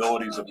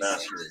 responsibilities of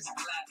mastery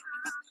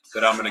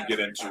that I'm going to get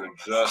into in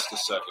just a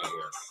second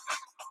here.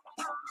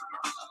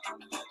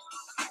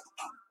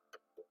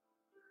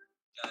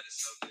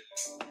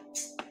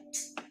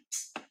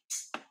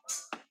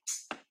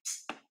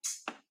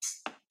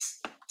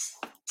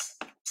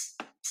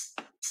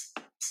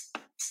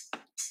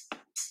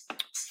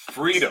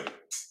 Freedom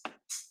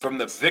from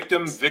the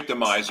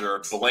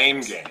victim-victimizer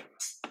blame game,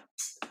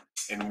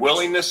 and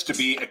willingness to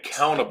be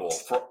accountable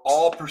for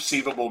all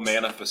perceivable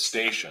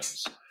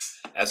manifestations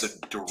as a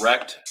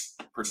direct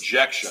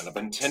projection of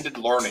intended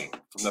learning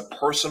from the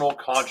personal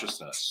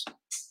consciousness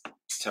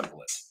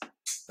template.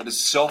 That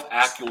is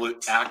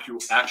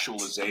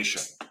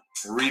self-actualization.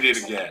 Read it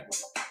again.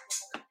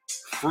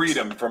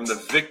 Freedom from the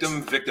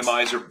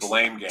victim-victimizer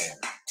blame game.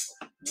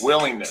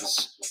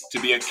 Willingness to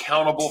be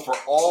accountable for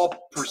all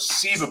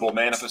perceivable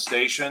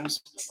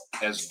manifestations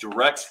as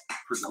direct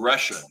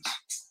progressions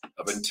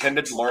of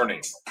intended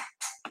learning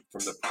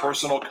from the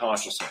personal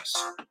consciousness.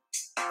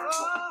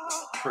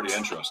 Pretty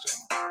interesting.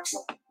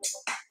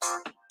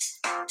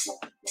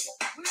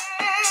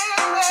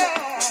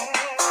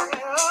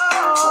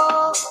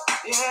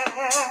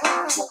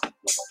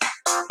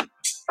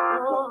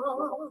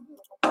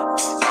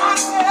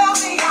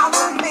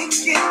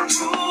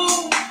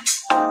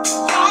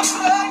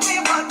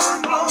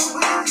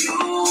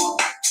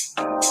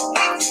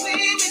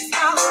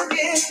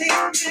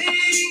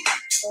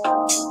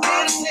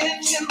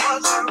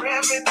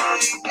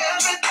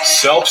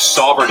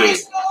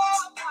 Self-sovereignty.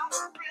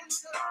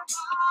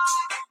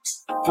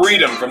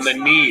 Freedom from the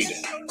need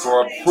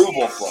for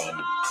approval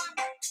from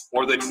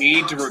or the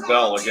need to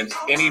rebel against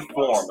any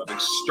form of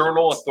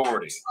external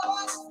authority,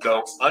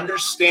 though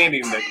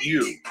understanding that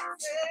you,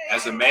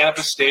 as a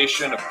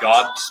manifestation of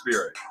God's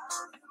Spirit,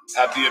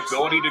 have the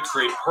ability to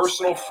create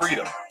personal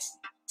freedom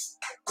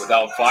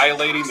without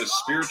violating the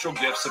spiritual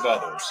gifts of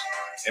others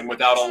and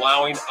without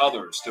allowing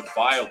others to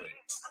violate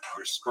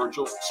your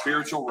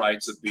spiritual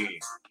rights of being.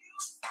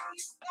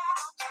 It's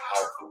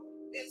powerful.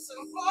 It's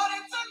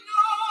important to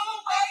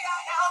know where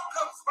your help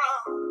comes from.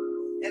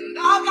 And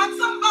I've got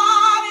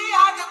somebody I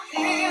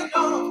depend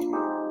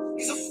on.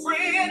 He's a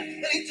friend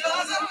and he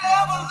doesn't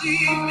ever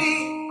leave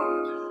me.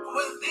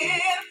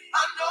 Within,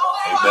 I know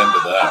amen to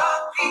that.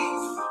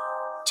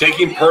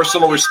 Taking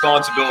personal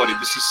responsibility.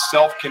 This is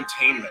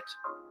self-containment.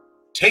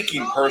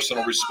 Taking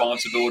personal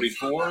responsibility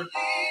for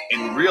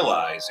and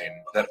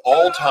realizing that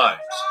all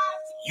times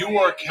you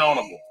are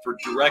accountable for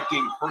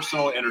directing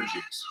personal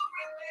energies.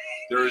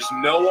 There is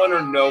no one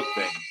or no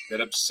thing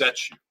that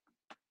upsets you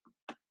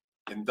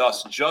and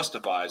thus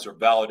justifies or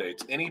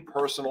validates any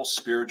personal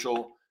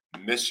spiritual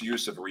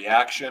misuse of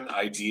reaction,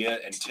 idea,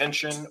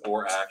 intention,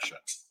 or action.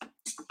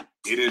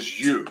 It is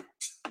you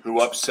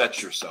who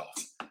upsets yourself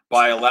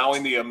by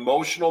allowing the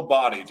emotional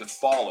body to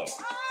follow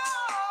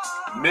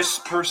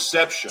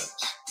misperceptions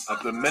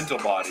of the mental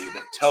body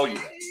that tell you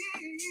that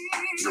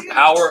your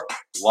power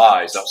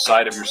lies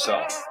outside of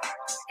yourself.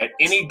 At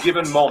any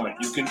given moment,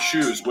 you can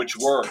choose which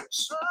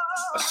words,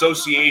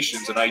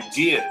 associations, and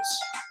ideas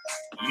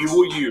you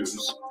will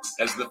use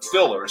as the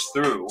fillers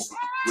through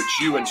which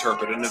you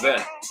interpret an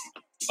event.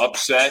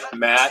 Upset,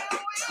 mad,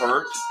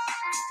 hurt,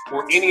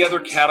 or any other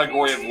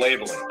category of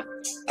labeling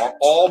are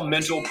all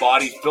mental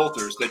body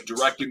filters that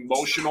direct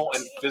emotional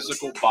and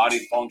physical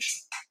body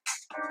function.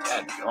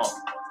 Dadgum.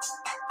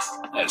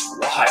 That is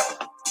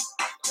wild.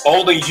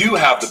 Only you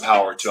have the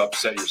power to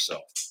upset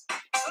yourself.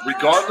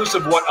 Regardless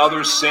of what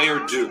others say or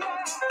do,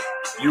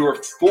 you are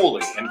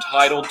fully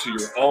entitled to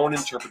your own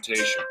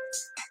interpretation.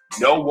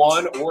 No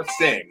one or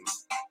thing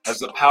has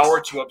the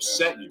power to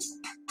upset you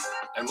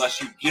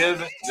unless you give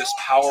this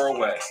power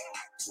away.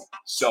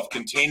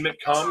 Self-containment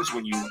comes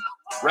when you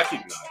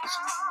recognize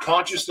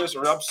consciousness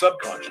or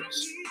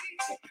subconscious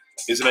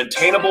is an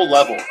attainable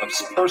level of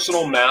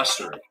personal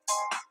mastery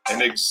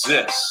and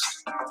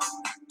exists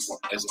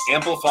as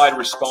amplified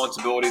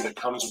responsibility that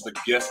comes with the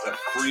gift of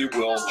free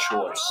will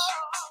choice.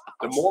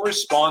 The more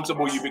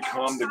responsible you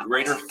become, the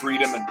greater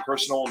freedom and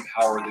personal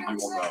power that you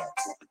will know.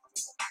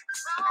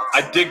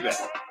 I dig that.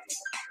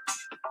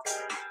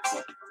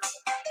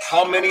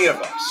 How many of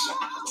us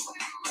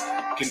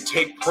can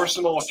take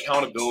personal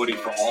accountability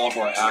for all of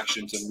our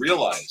actions and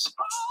realize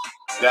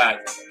that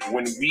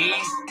when we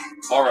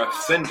are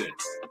offended,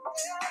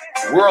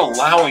 we're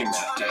allowing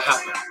that to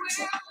happen.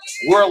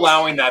 We're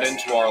allowing that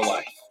into our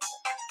life.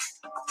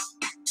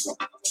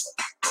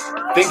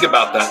 Think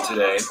about that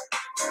today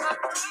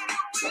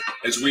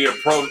as we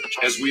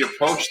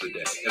approach the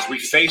day, as we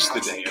face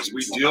the day, as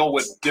we deal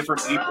with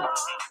different people,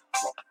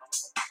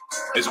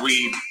 as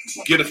we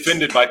get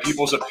offended by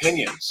people's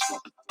opinions.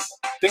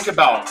 Think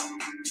about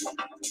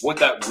what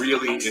that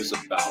really is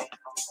about.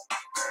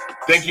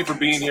 Thank you for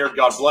being here.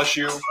 God bless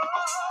you.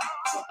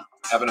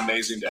 Have an amazing day.